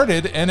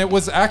started and it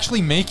was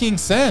actually making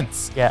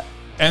sense. Yeah.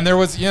 And there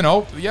was,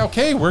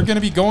 okay, we're going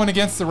to be going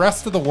against the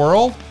rest of the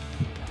world.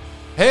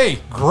 Hey,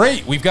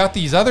 great. We've got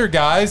these other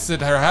guys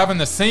that are having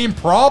the same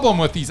problem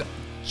with these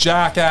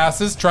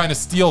jackasses trying to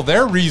steal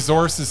their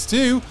resources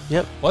too.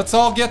 Yep. Let's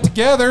all get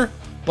together.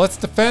 Let's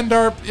defend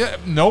our...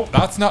 no,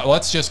 that's not...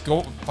 Let's just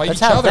go fight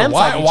Let's each have other. them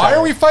fight each Why other.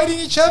 are we fighting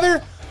each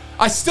other?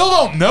 I still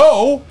don't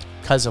know.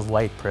 Because of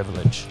white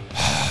privilege.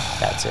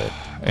 That's it.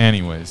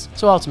 Anyways.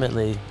 So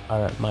ultimately,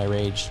 my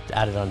rage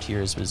added onto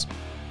yours was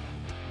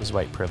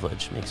white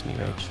privilege. Makes me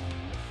rage.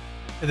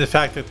 And the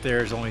fact that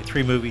there's only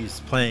 3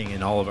 movies playing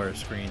in all of our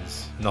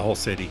screens in the whole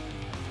city.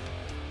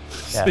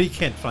 Yeah. So you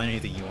can't find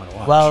anything you want to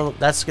watch. Well,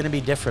 that's going to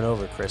be different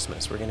over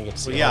Christmas. We're going to get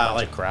to see Well, a yeah, whole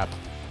bunch of like- crap.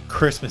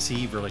 Christmas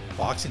Eve or like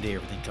Boxing Day,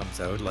 everything comes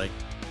out. Like,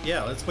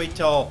 yeah, let's wait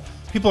till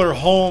people are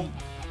home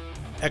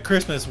at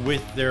Christmas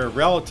with their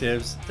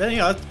relatives. Then,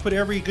 let's put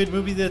every good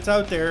movie that's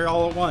out there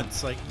all at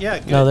once. Like, yeah,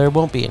 good. No, there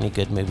won't be any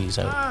good movies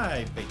out.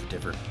 I beg to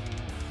differ.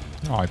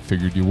 Oh, I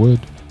figured you would.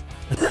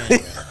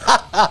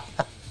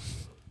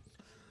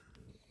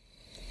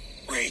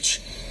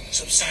 Rage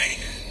subsiding.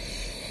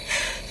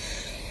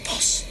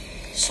 Pulse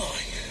slowing.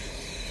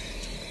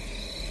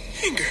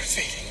 Anger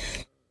fading.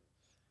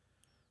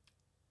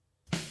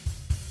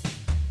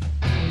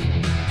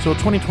 So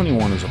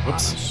 2021 is upon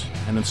us,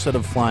 and instead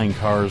of flying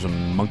cars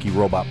and monkey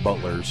robot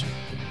butlers,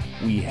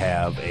 we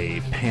have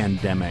a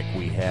pandemic.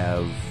 We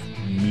have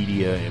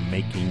media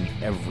making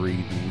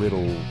every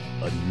little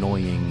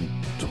annoying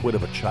twit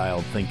of a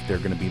child think they're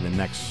going to be the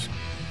next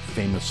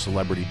famous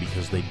celebrity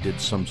because they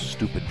did some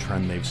stupid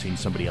trend they've seen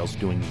somebody else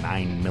doing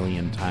 9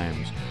 million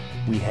times.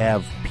 We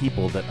have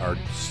people that are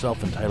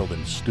self-entitled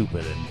and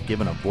stupid and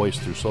given a voice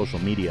through social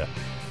media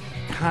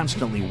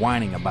constantly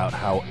whining about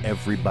how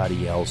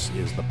everybody else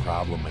is the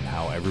problem and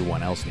how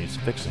everyone else needs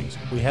fixing.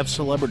 We have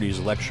celebrities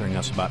lecturing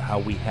us about how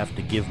we have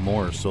to give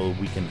more so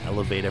we can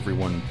elevate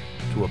everyone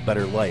to a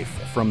better life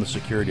from the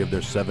security of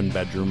their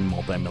 7-bedroom,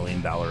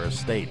 multi-million-dollar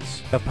estates.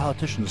 We have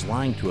politicians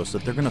lying to us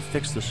that they're going to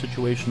fix the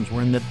situations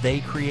we're in that they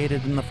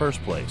created in the first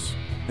place.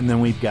 And then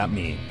we've got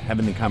me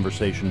having the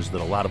conversations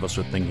that a lot of us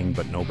are thinking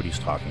but nobody's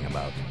talking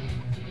about.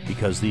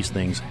 Because these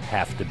things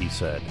have to be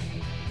said.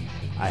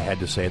 I had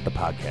to say it, the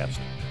podcast.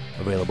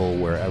 Available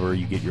wherever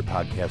you get your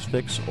podcast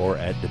fix or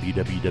at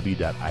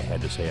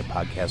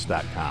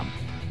www.ihadtosayitpodcast.com. Why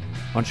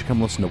don't you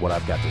come listen to what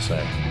I've got to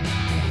say?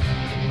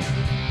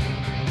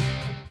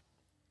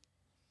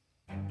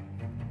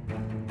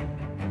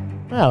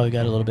 Well, we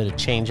got a little bit of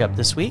change up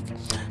this week.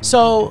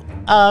 So,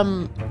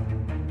 I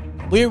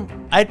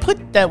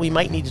put that we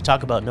might need to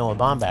talk about Noah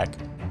Baumbach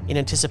in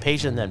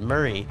anticipation that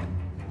Murray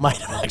might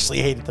have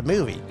actually hated the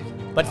movie.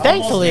 But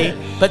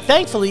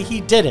thankfully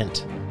he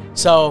didn't.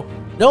 So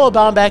Noah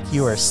Baumbach,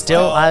 you are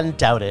still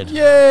undoubted.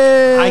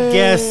 Yay! I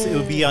guess it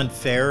would be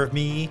unfair of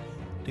me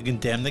to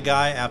condemn the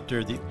guy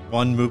after the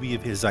one movie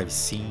of his I've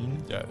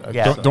seen.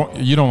 Yeah.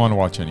 You don't want to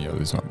watch any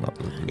others.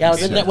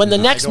 Yeah, when the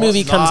next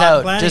movie comes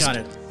out, just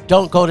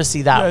don't go to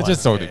see that one.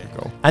 Just so they can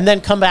go. And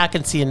then come back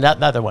and see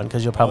another one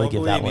because you'll probably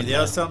give that believe one. me,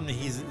 that was something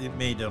it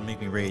made to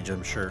make me rage,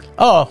 I'm sure.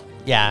 Oh,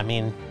 yeah, I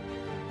mean,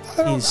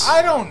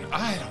 I don't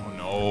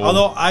know.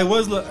 Although I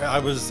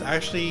was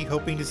actually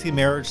hoping to see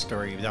Marriage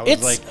Story. That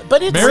was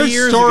Marriage 3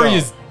 years Story ago.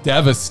 is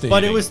devastating.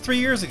 But it was 3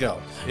 years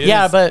ago. It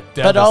yeah, is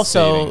but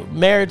also devastating.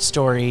 Marriage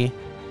Story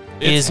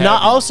It's is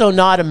not heavy. also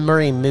not a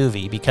Murray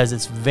movie because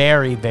it's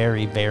very,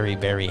 very, very,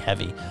 very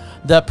heavy.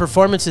 The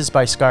performances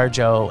by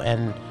ScarJo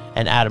and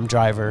Adam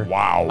Driver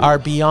are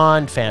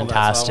beyond that's why I wanted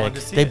fantastic.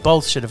 to see They it.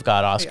 both should have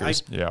got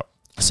Oscars. Yeah.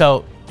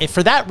 So if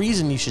for that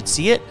reason you should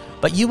see it,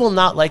 but you will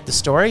not like the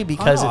story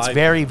because it's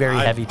very, very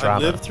heavy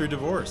drama. I lived through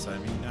divorce. I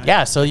mean,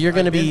 Yeah, so you're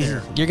gonna I've been be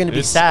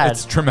there. sad.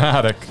 It's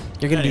traumatic.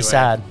 You're gonna be Anyway,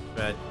 sad.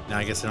 But now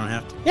I guess I don't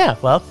have to. Yeah,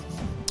 well,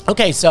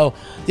 okay. So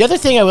the other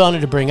thing I wanted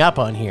to bring up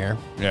on here,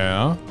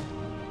 Yeah.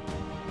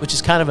 which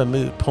is kind of a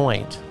moot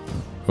point,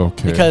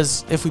 Okay.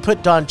 because if we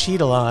put Don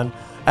Cheadle on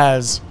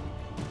as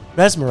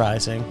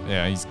mesmerizing,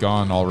 yeah, he's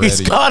gone already.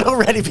 he's gone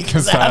already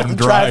because Adam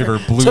Driver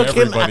blew took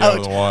him everybody out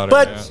of the water.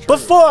 But yeah.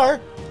 before,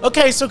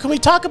 okay, so can we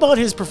talk about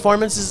his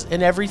performances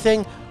and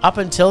everything up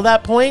until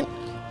that point,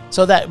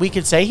 so that we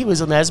could say he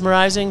was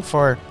mesmerizing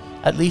for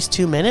at least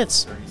 2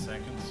 minutes? 30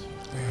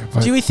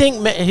 seconds. Do we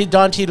think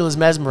Don Cheadle is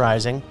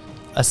mesmerizing,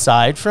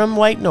 aside from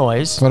White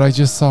Noise? But I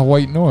just saw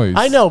White Noise.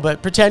 I know,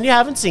 but pretend you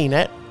haven't seen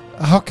it.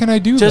 How can I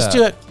do Just that?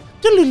 do it.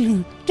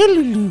 Doodaloo,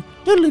 doodaloo,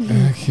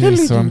 doodaloo, Okay,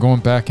 so I'm going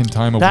back in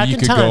time a Back week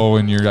in time. ago,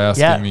 and you're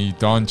asking Yeah. me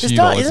Don Is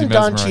Cheadle. Isn't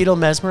Don Cheadle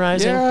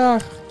mesmerizing? Yeah,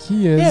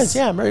 he is. Yes,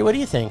 yeah. Murray, what do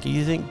you think? Do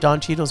you think Don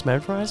Cheadle's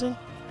mesmerizing?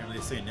 Can't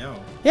really say no.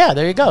 Yeah,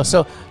 there you go.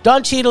 So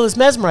Don Cheadle is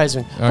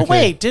mesmerizing. But Okay.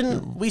 wait,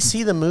 didn't we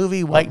see the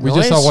movie White We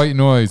Noise? just saw White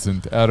Noise,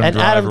 and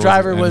Adam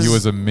Driver was he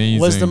was amazing.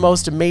 Was the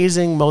most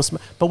amazing,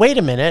 But wait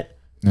a minute,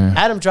 Yeah.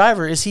 Adam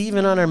Driver, is he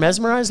even on our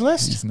mesmerized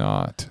list? He's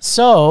not.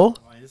 So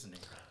Why isn't he?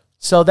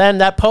 So then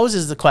that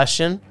poses the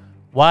question,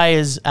 why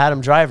is Adam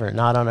Driver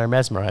not on our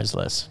mesmerized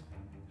list?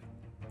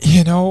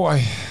 You know,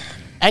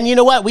 And you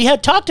know what? We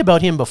had talked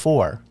about him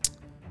before.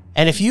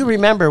 And if you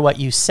remember what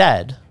you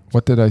said,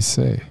 what did I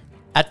say?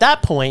 at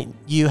that point,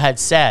 you had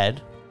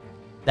said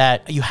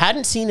that you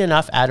hadn't seen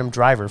enough Adam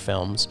Driver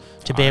films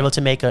to be able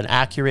to make an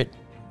accurate.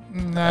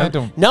 I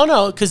don't.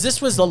 No, because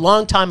this was a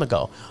long time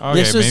ago. Okay,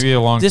 this was, maybe a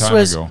long this time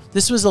was, ago.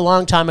 This was a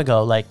long time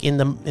ago, like in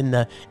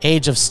the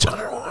age of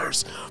Star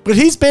Wars. But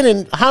he's been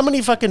in how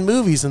many fucking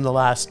movies in the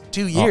last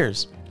 2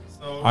 years?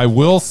 I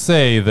will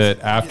say that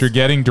after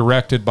getting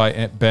directed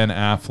by Ben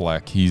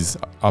Affleck, he's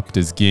upped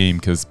his game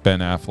because Ben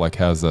Affleck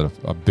has a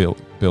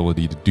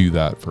ability to do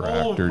that for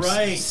actors.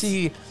 Right.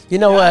 See, you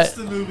know That's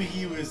what? the movie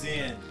he was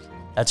in.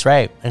 That's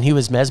right, and he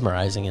was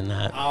mesmerizing in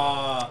that.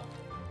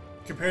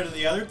 Compared to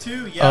the other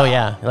two, yeah. Oh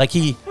yeah, like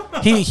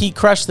he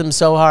crushed them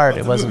so hard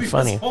it The wasn't movie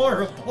funny. was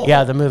horrible.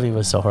 Yeah, the movie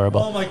was so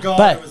horrible. Oh my god,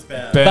 But- it was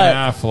bad. Ben But-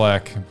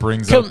 Affleck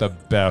brings Come- out the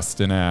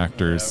best in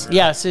actors.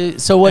 Yeah,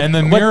 so what? And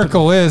the what-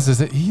 miracle is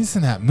that he's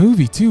in that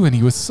movie too, and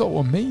he was so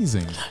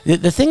amazing.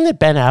 the thing that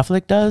Ben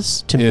Affleck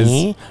does to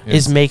me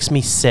is- is makes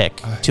me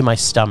sick to my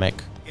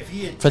stomach. If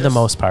he had for the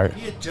most part. If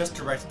he had just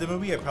directed the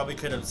movie, I probably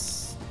could have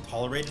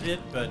tolerated it,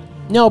 but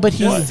No, but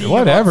he. Just see him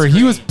Whatever, on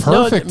he was screen.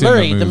 perfect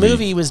Murray, in the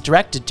movie. was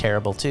directed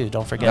terrible too.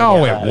 Don't forget.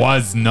 No, that. it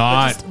was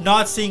not. just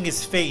not seeing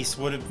his face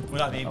wouldn't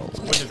have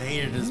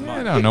hated it as much.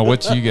 I don't know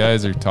what you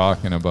guys are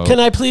talking about. Can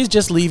I please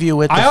just leave you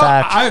with the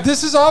fact?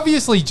 This is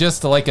obviously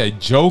just like a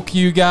joke.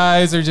 You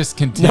guys are just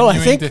continuing. No,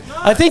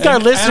 I think our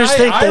listeners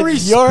think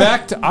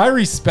that I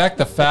respect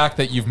the fact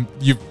that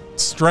you've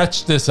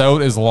stretched this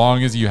out as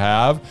long as you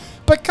have.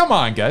 But come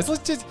on, guys,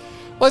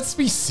 let's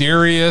be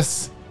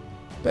serious.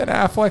 Ben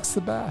Affleck's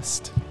the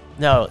best.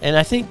 No, and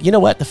I think you know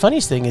what the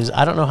funniest thing is.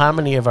 I don't know how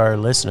many of our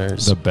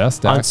listeners, The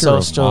best on actor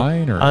of social,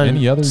 mine or on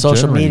any other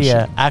social generation.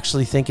 media,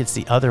 actually think it's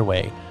the other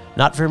way.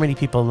 Not very many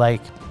people like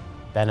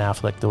Ben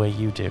Affleck the way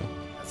you do.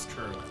 That's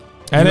true.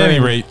 At You're any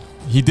in- rate,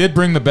 he did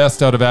bring the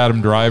best out of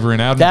Adam Driver,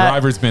 and Adam That-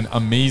 Driver's been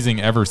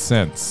amazing ever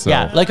since. So.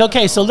 Yeah, like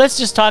okay, so let's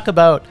just talk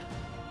about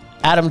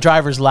Adam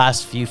Driver's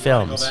last few Go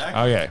films. back.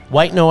 Okay.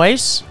 White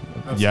Noise,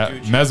 Yeah,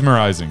 Gucci.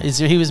 mesmerizing.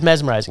 he was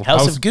mesmerizing.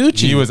 House of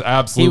Gucci, He was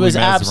absolutely he was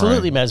mesmerizing.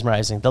 absolutely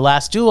mesmerizing. The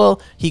Last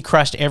Duel, he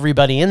crushed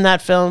everybody in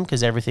that film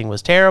because everything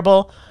was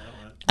terrible.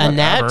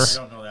 Annette, I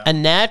don't know that.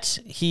 Annette,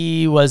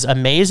 he was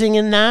amazing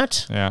in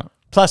that. Yeah,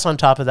 Plus, on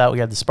top of that, we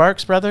had the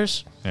Sparks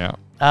brothers. yeah.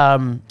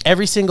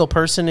 Every single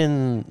person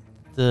in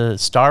the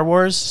Star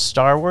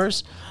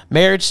Wars,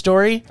 Marriage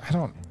Story. I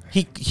don't.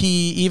 He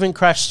even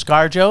crushed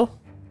ScarJo.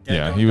 Dead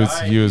Yeah, Don't he was-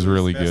 Die. he was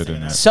really best good thing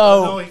in that. it.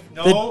 So,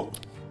 no,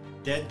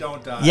 Dead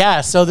Don't Die.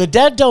 Yeah, so the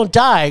Dead Don't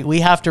Die.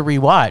 We have to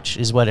rewatch,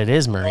 is what it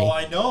is, Murray. Oh,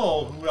 I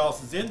know who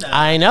else is in that.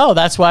 I know.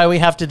 That's why we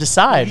have to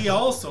decide. He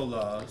also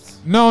loves.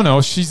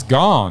 No, she's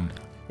gone.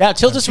 Yeah,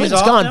 Tilda She's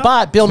Swinton's off gone, now?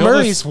 but Bill Tilda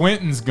Murray's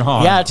Swinton's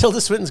gone. Yeah,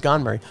 Tilda Swinton's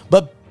gone, Murray.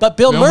 But Bill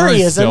Bill Murray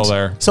Murray's isn't. still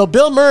there. So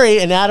Bill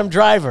Murray and Adam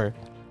Driver.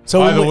 So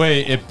By when the we-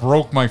 way, it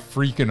broke my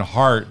freaking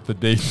heart the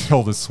day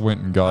Tilda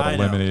Swinton got I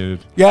know. eliminated.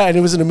 yeah, and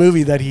it was in a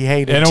movie that he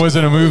hated. And it was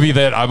in a movie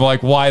that I'm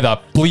like, why the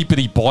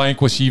bleepity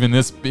blank was she even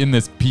in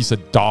this piece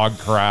of dog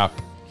crap?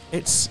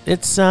 It's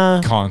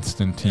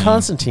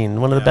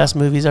Constantine. one of the best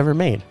movies ever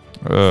made.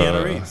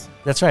 Keanu Reeves.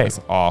 That's right. It's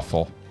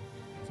awful.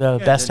 The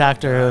best then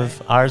actor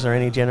of ours or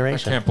any I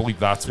generation. can't believe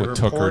that's what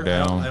took her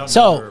down.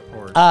 So,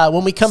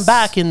 when we come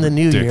back in the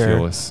new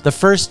Ridiculous. year, the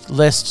first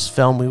list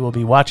film we will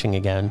be watching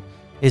again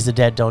is The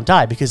Dead Don't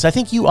Die, because I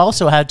think you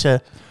also had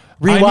to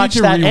rewatch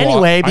that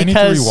anyway I need to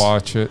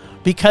rewatch it.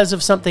 because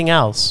of something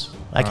else.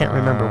 I can't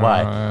remember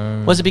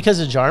why. Was it because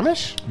of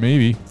Jarmusch?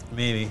 Maybe.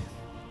 Maybe.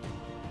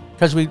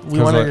 Because we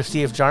wanted to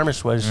see if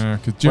Jarmusch was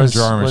Because Jim was-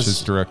 Jarmusch was-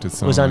 has directed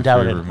some was of my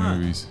undoubted. favorite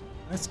movies.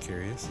 That's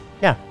curious.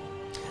 Yeah.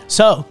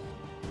 So,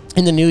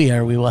 in the new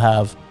year, we will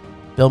have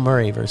Bill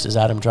Murray versus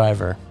Adam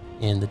Driver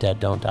in The Dead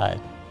Don't Die.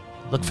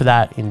 Look for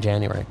that in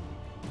January.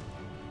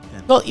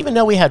 Well, even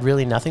though we had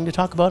really nothing to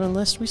talk about on the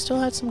list, we still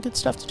had some good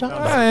stuff to talk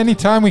about.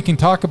 Anytime we can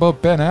talk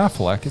about Ben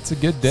Affleck, it's a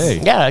good day.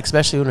 Yeah,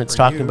 especially when it's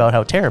talking about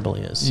how terrible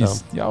he is.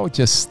 So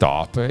Just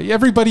stop.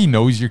 Everybody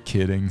knows you're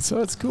kidding,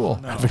 so it's cool.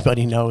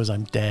 everybody knows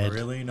I'm dead.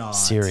 Really not.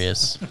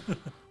 Serious.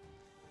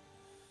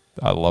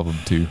 I love him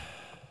too.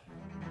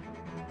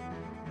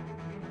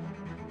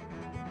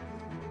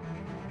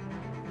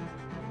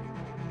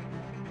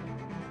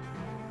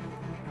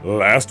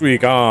 Last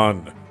week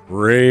on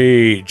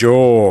Rage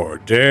or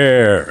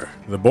Dare,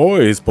 the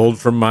boys pulled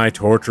from my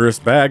torturous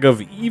bag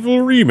of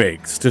evil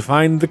remakes to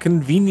find the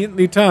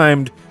conveniently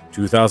timed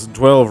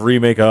 2012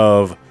 remake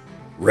of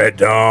Red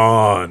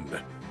Dawn.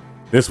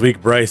 This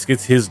week, Bryce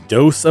gets his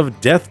dose of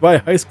Death by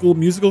High School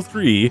Musical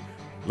 3.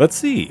 Let's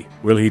see,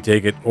 will he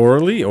take it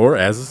orally or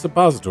as a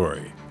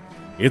suppository?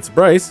 It's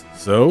Bryce,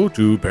 so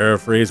to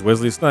paraphrase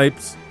Wesley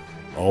Snipes,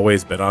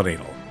 always bet on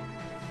anal.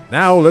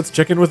 Now let's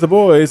check in with the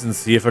boys and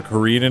see if a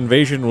Korean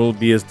invasion will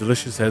be as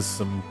delicious as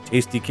some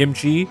tasty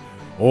kimchi,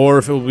 or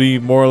if it will be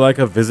more like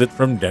a visit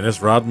from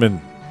Dennis Rodman.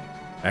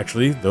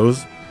 Actually,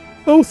 those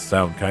both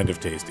sound kind of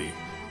tasty.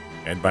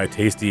 And by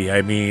tasty,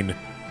 I mean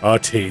a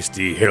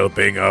tasty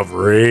helping of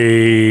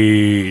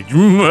rage.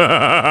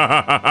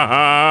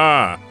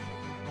 I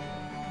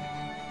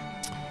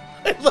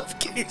love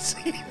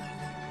Casey.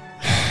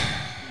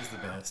 He's the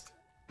best.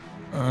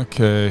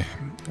 Okay.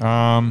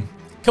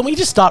 Can we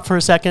just stop for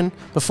a second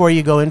before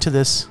you go into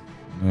this?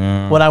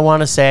 Yeah. What I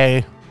want to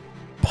say,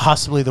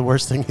 possibly the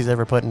worst thing he's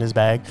ever put in his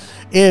bag,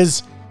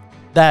 is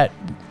that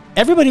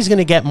everybody's going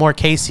to get more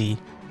Casey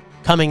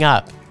coming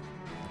up,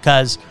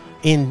 because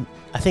in,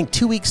 I think,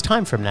 2 weeks'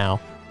 time from now,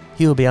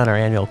 he will be on our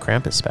annual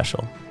Krampus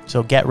special.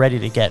 So get ready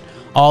to get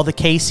all the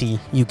Casey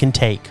you can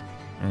take.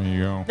 There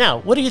you go. Now,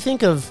 what do you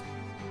think of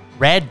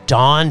Red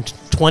Dawn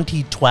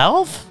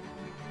 2012?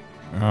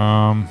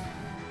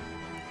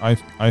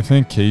 I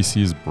think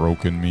Casey has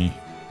broken me.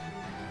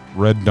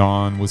 Red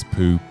Dawn was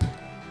poop.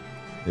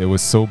 It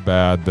was so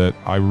bad that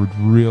I would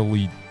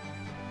really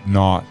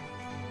not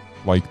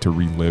like to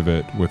relive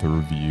it with a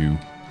review.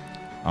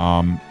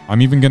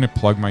 I'm even going to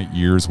plug my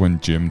ears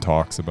when Jim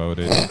talks about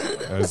it,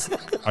 as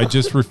I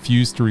just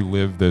refuse to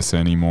relive this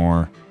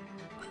anymore.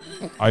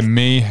 I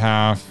may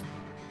have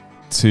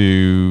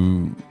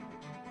to...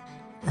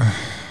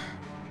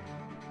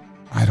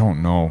 I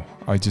don't know.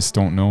 I just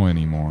don't know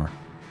anymore.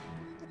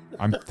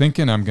 I'm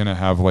thinking I'm going to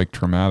have like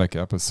traumatic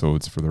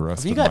episodes for the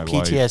rest Have you of got my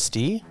life.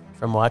 PTSD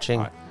from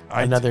watching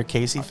another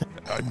Casey film?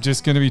 I'm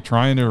just going to be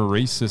trying to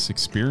erase this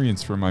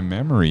experience from my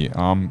memory.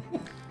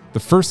 The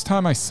first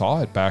time I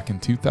saw it back in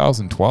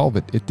 2012,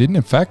 it didn't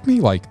affect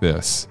me like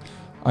this.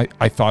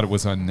 I thought it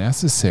was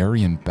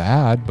unnecessary and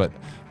bad, but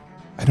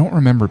I don't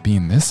remember it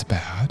being this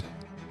bad.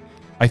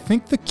 I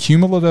think the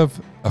cumulative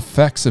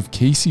effects of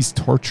Casey's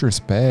torturous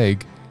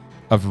bag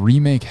of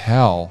remake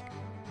hell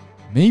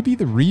may be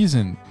the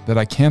reason that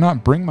I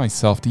cannot bring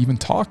myself to even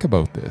talk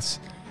about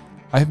this.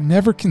 I have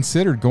never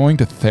considered going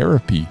to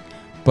therapy,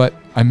 but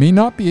I may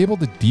not be able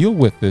to deal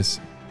with this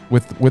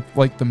with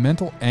like the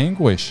mental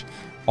anguish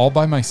all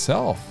by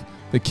myself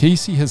that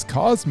Casey has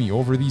caused me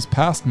over these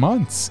past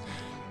months.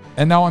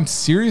 And now I'm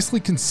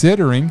seriously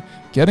considering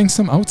getting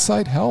some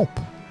outside help.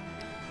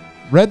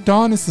 Red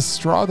Dawn is the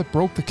straw that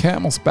broke the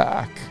camel's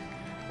back.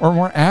 Or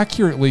more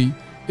accurately,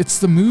 it's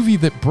the movie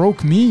that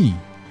broke me.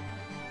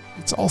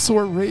 It's also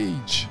a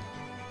rage.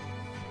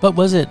 But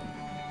was it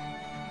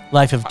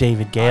Life of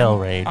David Gale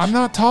rage? I'm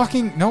not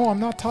talking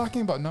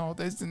about,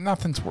 there's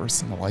nothing's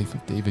worse than the life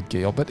of David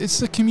Gale, but it's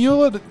the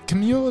cumulative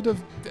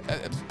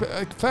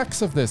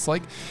effects of this.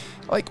 Like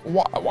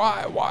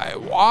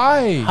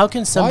why? How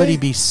can somebody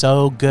be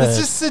so good This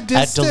is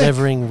sadistic. at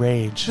delivering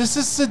rage? This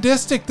is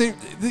sadistic.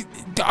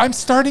 I'm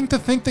starting to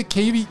think that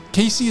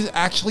Casey is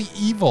actually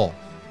evil.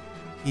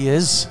 He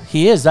is.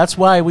 That's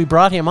why we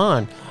brought him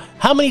on.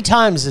 How many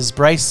times has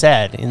Bryce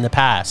said in the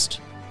past,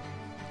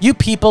 you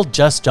people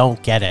just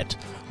don't get it.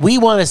 We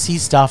want to see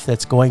stuff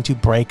that's going to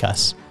break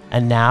us.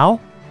 And now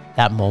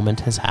that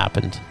moment has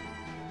happened.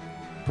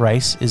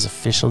 Bryce is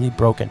officially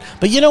broken.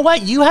 But you know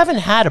what? You haven't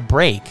had a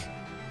break.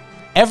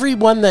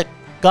 Everyone that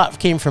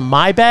came from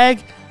my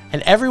bag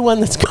and everyone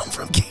that's come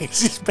from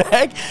Casey's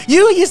bag,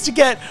 you used to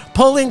get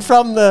pulling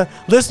from the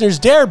listener's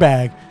dare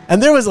bag.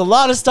 And there was a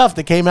lot of stuff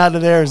that came out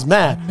of there as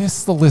Matt.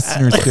 Miss the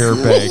listener's dare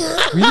bag.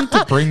 We need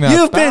to bring that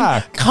You've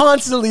back. been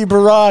constantly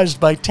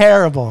barraged by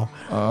terrible.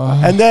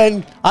 And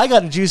then I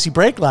got a juicy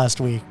break last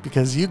week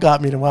because you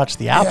got me to watch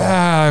The Apple.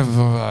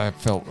 Yeah, I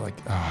felt like...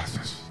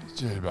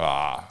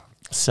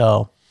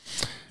 So,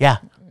 yeah.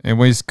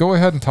 Anyways, go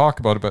ahead and talk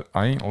about it, but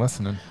I ain't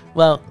listening.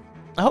 Well,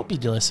 I hope you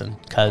do listen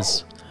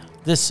because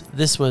this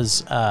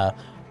was,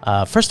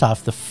 first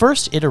off, the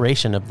first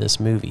iteration of this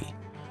movie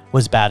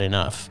was bad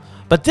enough.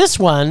 But this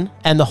one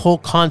and the whole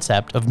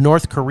concept of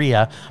North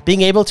Korea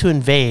being able to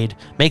invade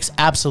makes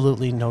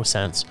absolutely no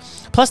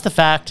sense. Plus the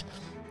fact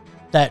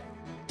that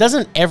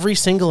doesn't every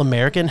single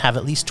American have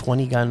at least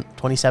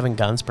 27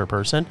 guns per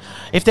person?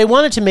 If they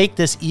wanted to make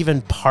this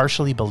even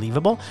partially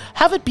believable,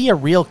 have it be a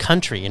real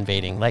country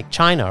invading, like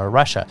China or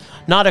Russia,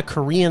 not a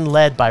Korean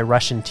led by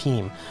Russian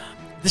team.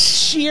 The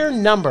sheer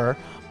number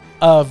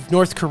of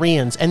North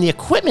Koreans and the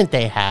equipment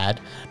they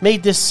had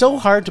made this so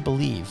hard to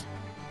believe.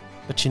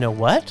 But you know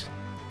what?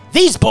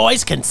 These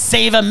boys can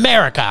save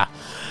America.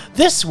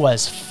 This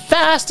was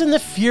Fast and the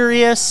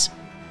Furious,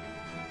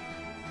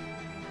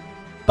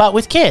 but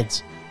with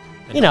kids.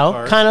 You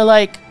know, kind of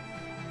like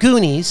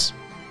Goonies,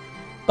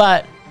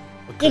 but,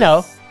 you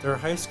know. They're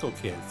high school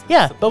kids.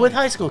 Yeah, but with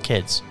high school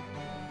kids.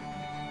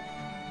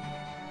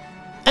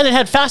 And it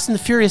had Fast and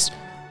the Furious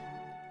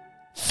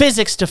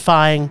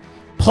physics-defying,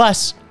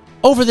 plus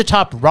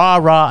over-the-top,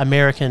 raw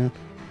American.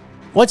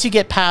 Once you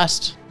get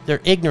past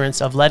their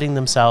ignorance of letting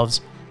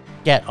themselves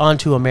get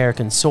onto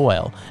American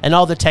soil and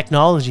all the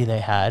technology they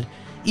had,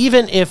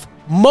 even if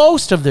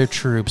most of their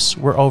troops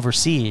were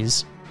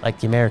overseas, like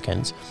the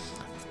Americans,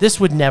 this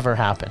would never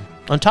happen.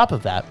 On top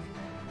of that,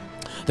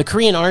 the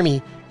Korean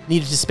army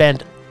needed to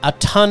spend a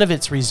ton of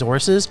its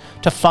resources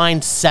to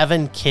find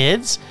 7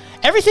 kids.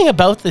 Everything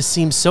about this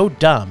seems so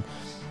dumb.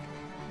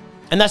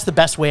 And that's the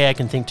best way I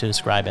can think to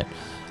describe it.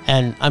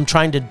 And I'm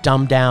trying to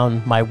dumb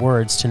down my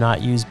words to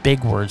not use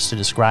big words to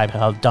describe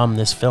how dumb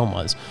this film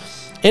was.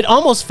 It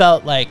almost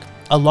felt like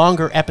a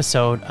longer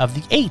episode of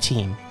The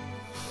A-Team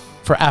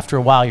for after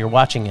a while you're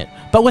watching it.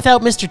 But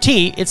without Mr.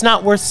 T, it's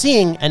not worth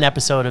seeing an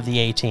episode of The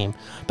A-Team.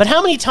 But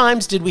how many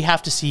times did we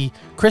have to see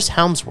Chris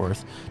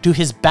Hemsworth do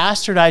his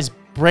bastardized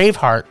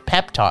Braveheart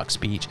pep talk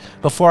speech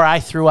before I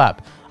threw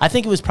up? I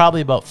think it was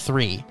probably about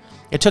 3.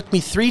 It took me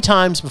 3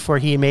 times before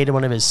he made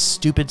one of his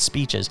stupid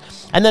speeches.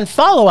 And then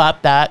follow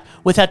up that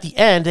with at the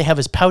end, they have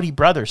his pouty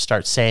brother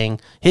start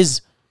saying his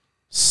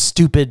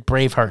stupid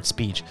Braveheart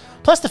speech.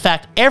 Plus the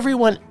fact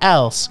everyone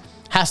else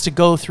has to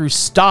go through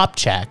stop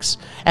checks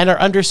and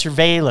are under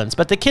surveillance,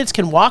 but the kids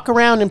can walk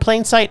around in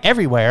plain sight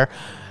everywhere.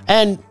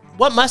 And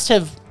what must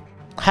have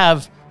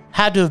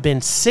had to have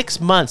been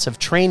 6 months of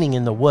training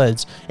in the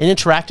woods and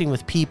interacting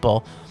with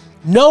people,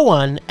 no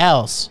one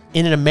else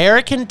in an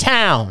American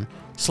town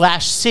 /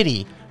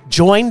 city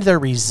joined their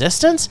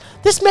resistance?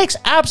 This makes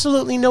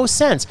absolutely no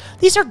sense.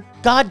 These are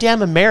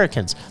goddamn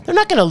Americans. They're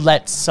not going to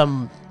let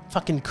some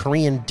fucking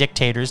Korean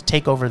dictators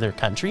take over their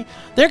country.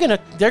 They're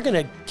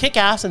gonna kick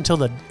ass until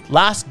the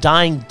last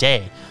dying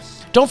day.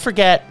 Don't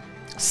forget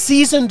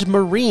seasoned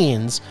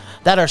Marines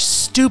that are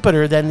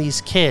stupider than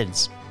these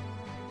kids.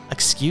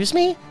 Excuse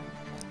me?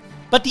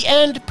 But the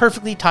end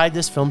perfectly tied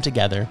this film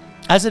together,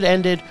 as it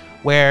ended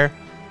where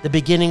the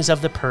beginnings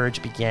of The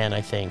Purge began, I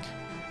think.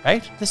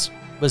 Right? This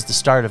was the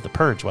start of The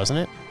Purge, wasn't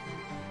it?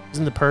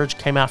 Isn't The Purge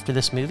came after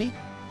this movie?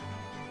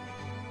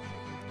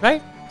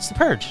 Right? It's The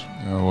Purge.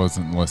 I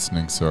wasn't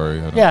listening, sorry.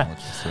 I don't Yeah. know what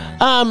you're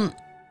saying.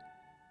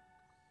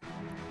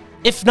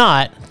 If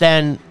not,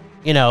 then,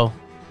 you know,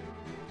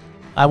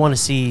 I want to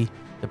see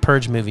the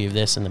Purge movie of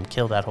this and them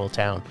kill that whole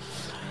town.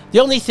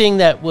 The only thing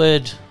that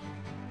would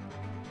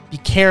be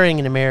carrying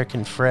an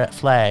American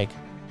flag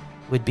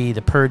would be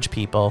the Purge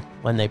people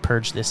when they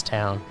purge this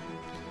town.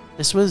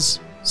 This was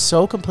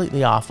so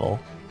completely awful.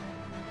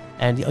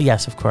 And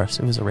yes, of course,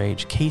 it was a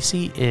rage.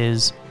 Casey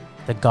is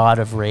the god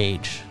of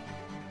rage.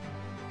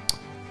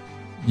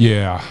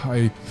 Yeah,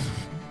 I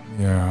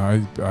don't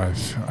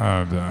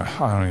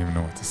even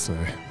know what to say.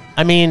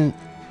 I mean,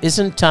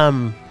 isn't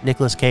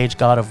Nicolas Cage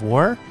God of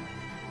War?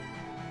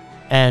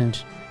 And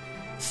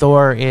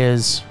Thor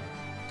is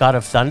God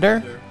of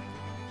Thunder?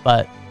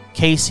 But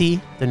Casey,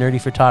 the nerdy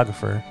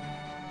photographer,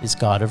 is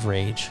God of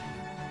Rage.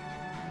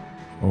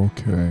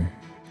 Okay.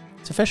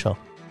 It's official.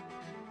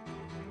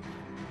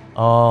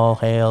 All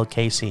hail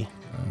Casey.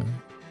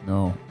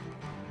 No.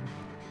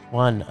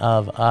 One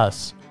of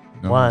us.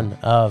 No. One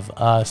of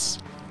us.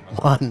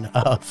 One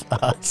of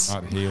us.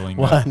 Not hailing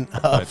One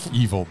that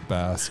evil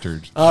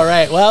bastard. All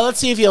right, well, let's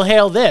see if you'll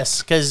hail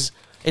this, because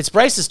it's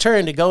Bryce's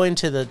turn to go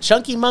into the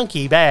Chunky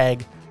Monkey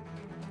bag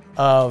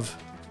of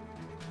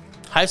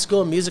High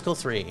School Musical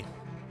 3. You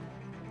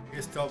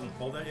guys still haven't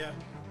pulled that yet?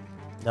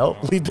 Nope,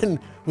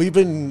 we've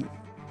been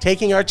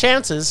taking our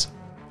chances.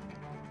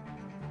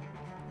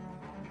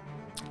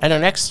 And our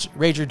next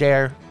Rage or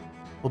Dare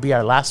will be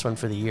our last one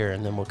for the year,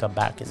 and then we'll come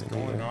back in the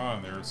new What's going year.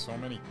 on? There are so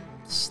many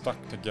stuck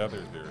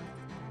together here.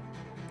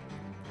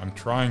 I'm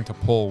trying to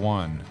pull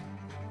one.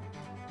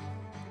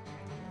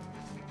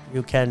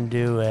 You can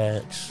do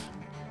it.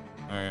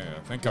 I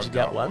think Did I've you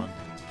got get one?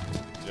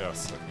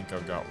 Yes, I think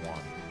I've got one.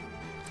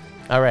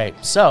 All right.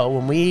 So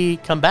when we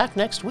come back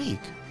next week,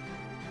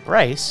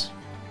 Bryce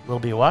will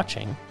be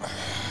watching.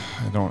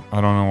 I don't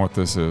know what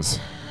this is.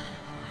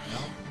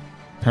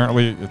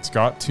 Apparently it's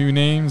got two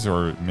names,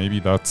 or maybe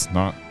that's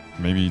not,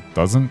 maybe it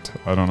doesn't.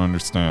 I don't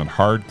understand.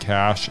 Hard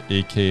Cash,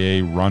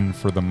 aka Run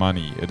for the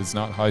Money. It is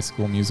not High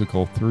School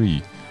Musical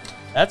 3.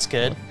 That's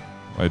good.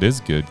 It is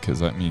good because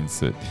that means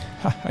that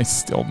I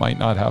still might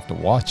not have to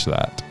watch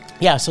that.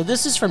 Yeah. So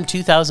this is from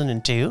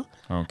 2002,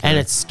 Okay. and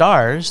it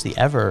stars the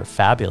ever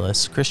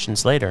fabulous Christian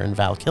Slater and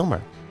Val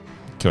Kilmer.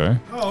 Okay.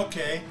 Oh,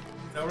 okay.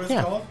 Is that what it's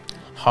Yeah. called?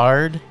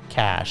 Hard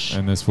Cash.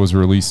 And this was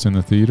released in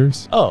the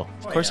theaters? Oh,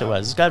 of course yeah. it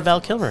was. It's got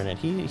Val Kilmer in it.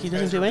 He doesn't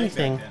Guys do were big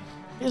anything. back then.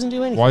 He doesn't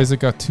do anything. Why has it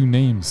got two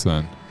names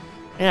then?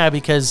 Yeah,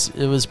 because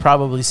it was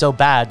probably so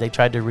bad they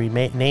tried to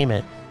rename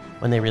it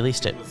when they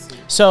released it.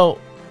 So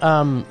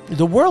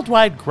the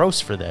worldwide gross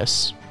for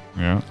this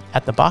Yeah.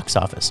 at the box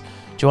office.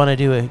 Do you want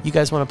to you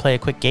guys want to play a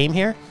quick game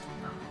here?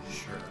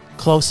 Sure.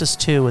 Closest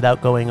to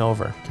without going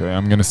over. Okay,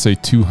 I'm going to say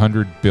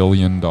 $200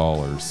 billion.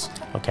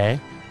 Okay,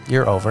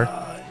 you're over.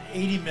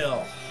 80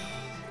 mil.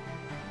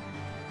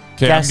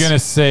 Okay, Guess. I'm going to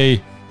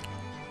say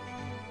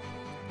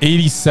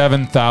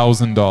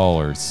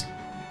 $87,000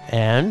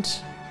 And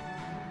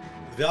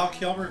Val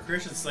Kilmer,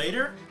 Christian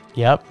Slater?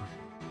 yep,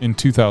 in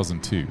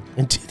 2002.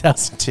 in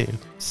 2002.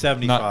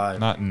 75.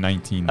 Not in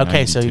 1992.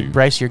 Okay, so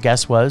Bryce, your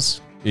guess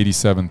was,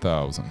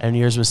 87,000. and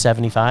yours was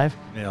 75.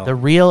 Mil. The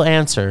real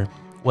answer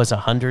was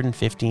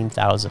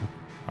 115,000.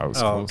 I was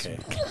Oh, close. okay.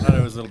 I thought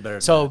it was a little better.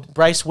 So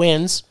Bryce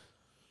wins.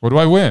 What do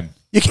I win?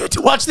 You get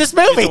to watch this You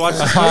movie. have to watch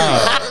this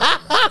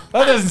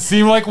That doesn't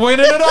seem like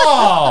winning at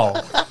all.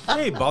 movie.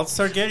 Hey,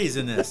 Balthazar Getty's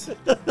in this.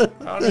 I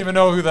don't even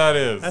know who that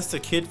is. That's the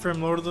kid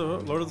from Lord of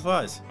the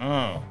Flies.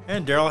 Oh,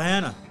 And Daryl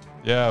Hannah.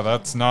 yeah,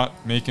 that's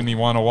not making me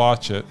want to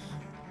watch it.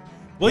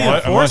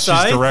 William Unless she's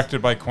Forsythe.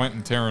 directed by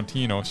Quentin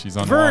Tarantino, she's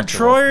unwatchable. Vern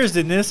Troyer's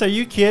in this. Are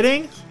you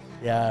kidding?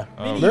 Yeah.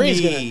 Oh.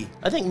 Murray's Mini-me.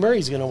 I think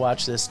Murray's gonna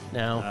watch this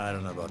now. I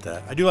don't know about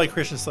that. I do like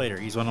Christian Slater.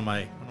 He's one of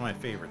my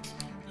favorites.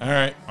 All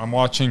right, I'm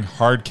watching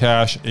Hard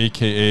Cash,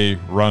 aka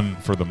Run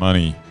for the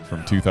Money,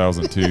 from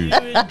 2002.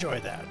 I enjoy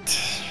that.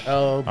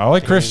 Oh, I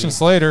like Christian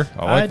Slater.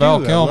 I like do.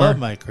 Val I Kilmer. love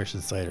my Christian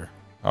Slater.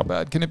 How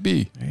bad can it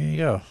be? There you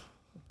go.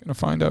 Gonna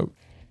find out.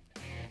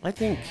 I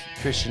think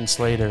Christian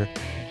Slater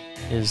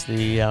is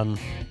the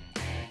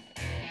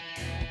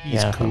He's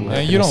yeah, cool. I'm not Yeah,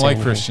 gonna you don't say like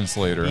anything. Christian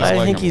Slater. I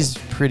like think him. he's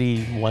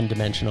pretty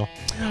one-dimensional.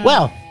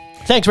 Well,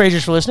 thanks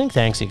Ragers for listening.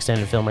 Thanks the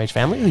extended Film Rage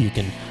family, who you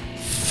can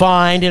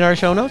find in our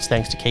show notes.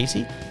 Thanks to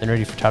Casey, the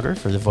nerdy photographer,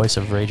 for the voice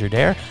of Rager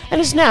Dare,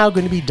 and is now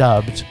going to be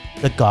dubbed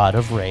the God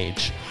of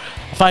Rage.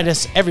 Find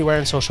us everywhere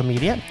on social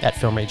media at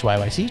Film Rage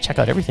YYC. Check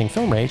out everything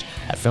Film Rage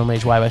at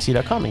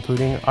filmrageyyc.com,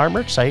 including our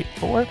merch site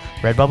for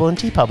Redbubble and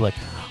TeePublic.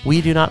 We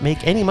do not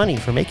make any money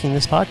for making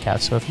this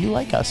podcast, so if you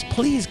like us,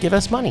 please give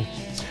us money.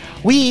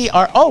 We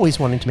are always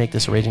wanting to make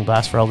this a raging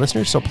blast for all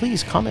listeners, so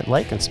please comment,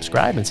 like, and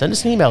subscribe, and send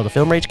us an email to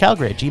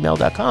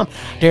filmragecalgary@gmail.com.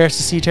 Dare us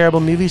to see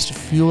terrible movies to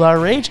fuel our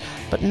rage,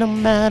 but no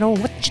matter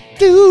what you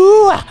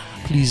do,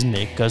 please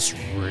make us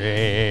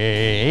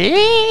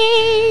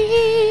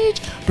rage.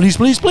 Please,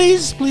 please,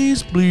 please,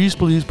 please, please,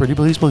 please, pretty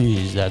please,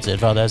 please. That's it,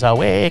 fellas. I'll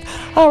wake.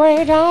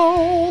 Rage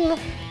on.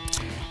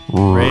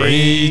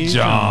 Rage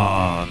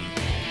on.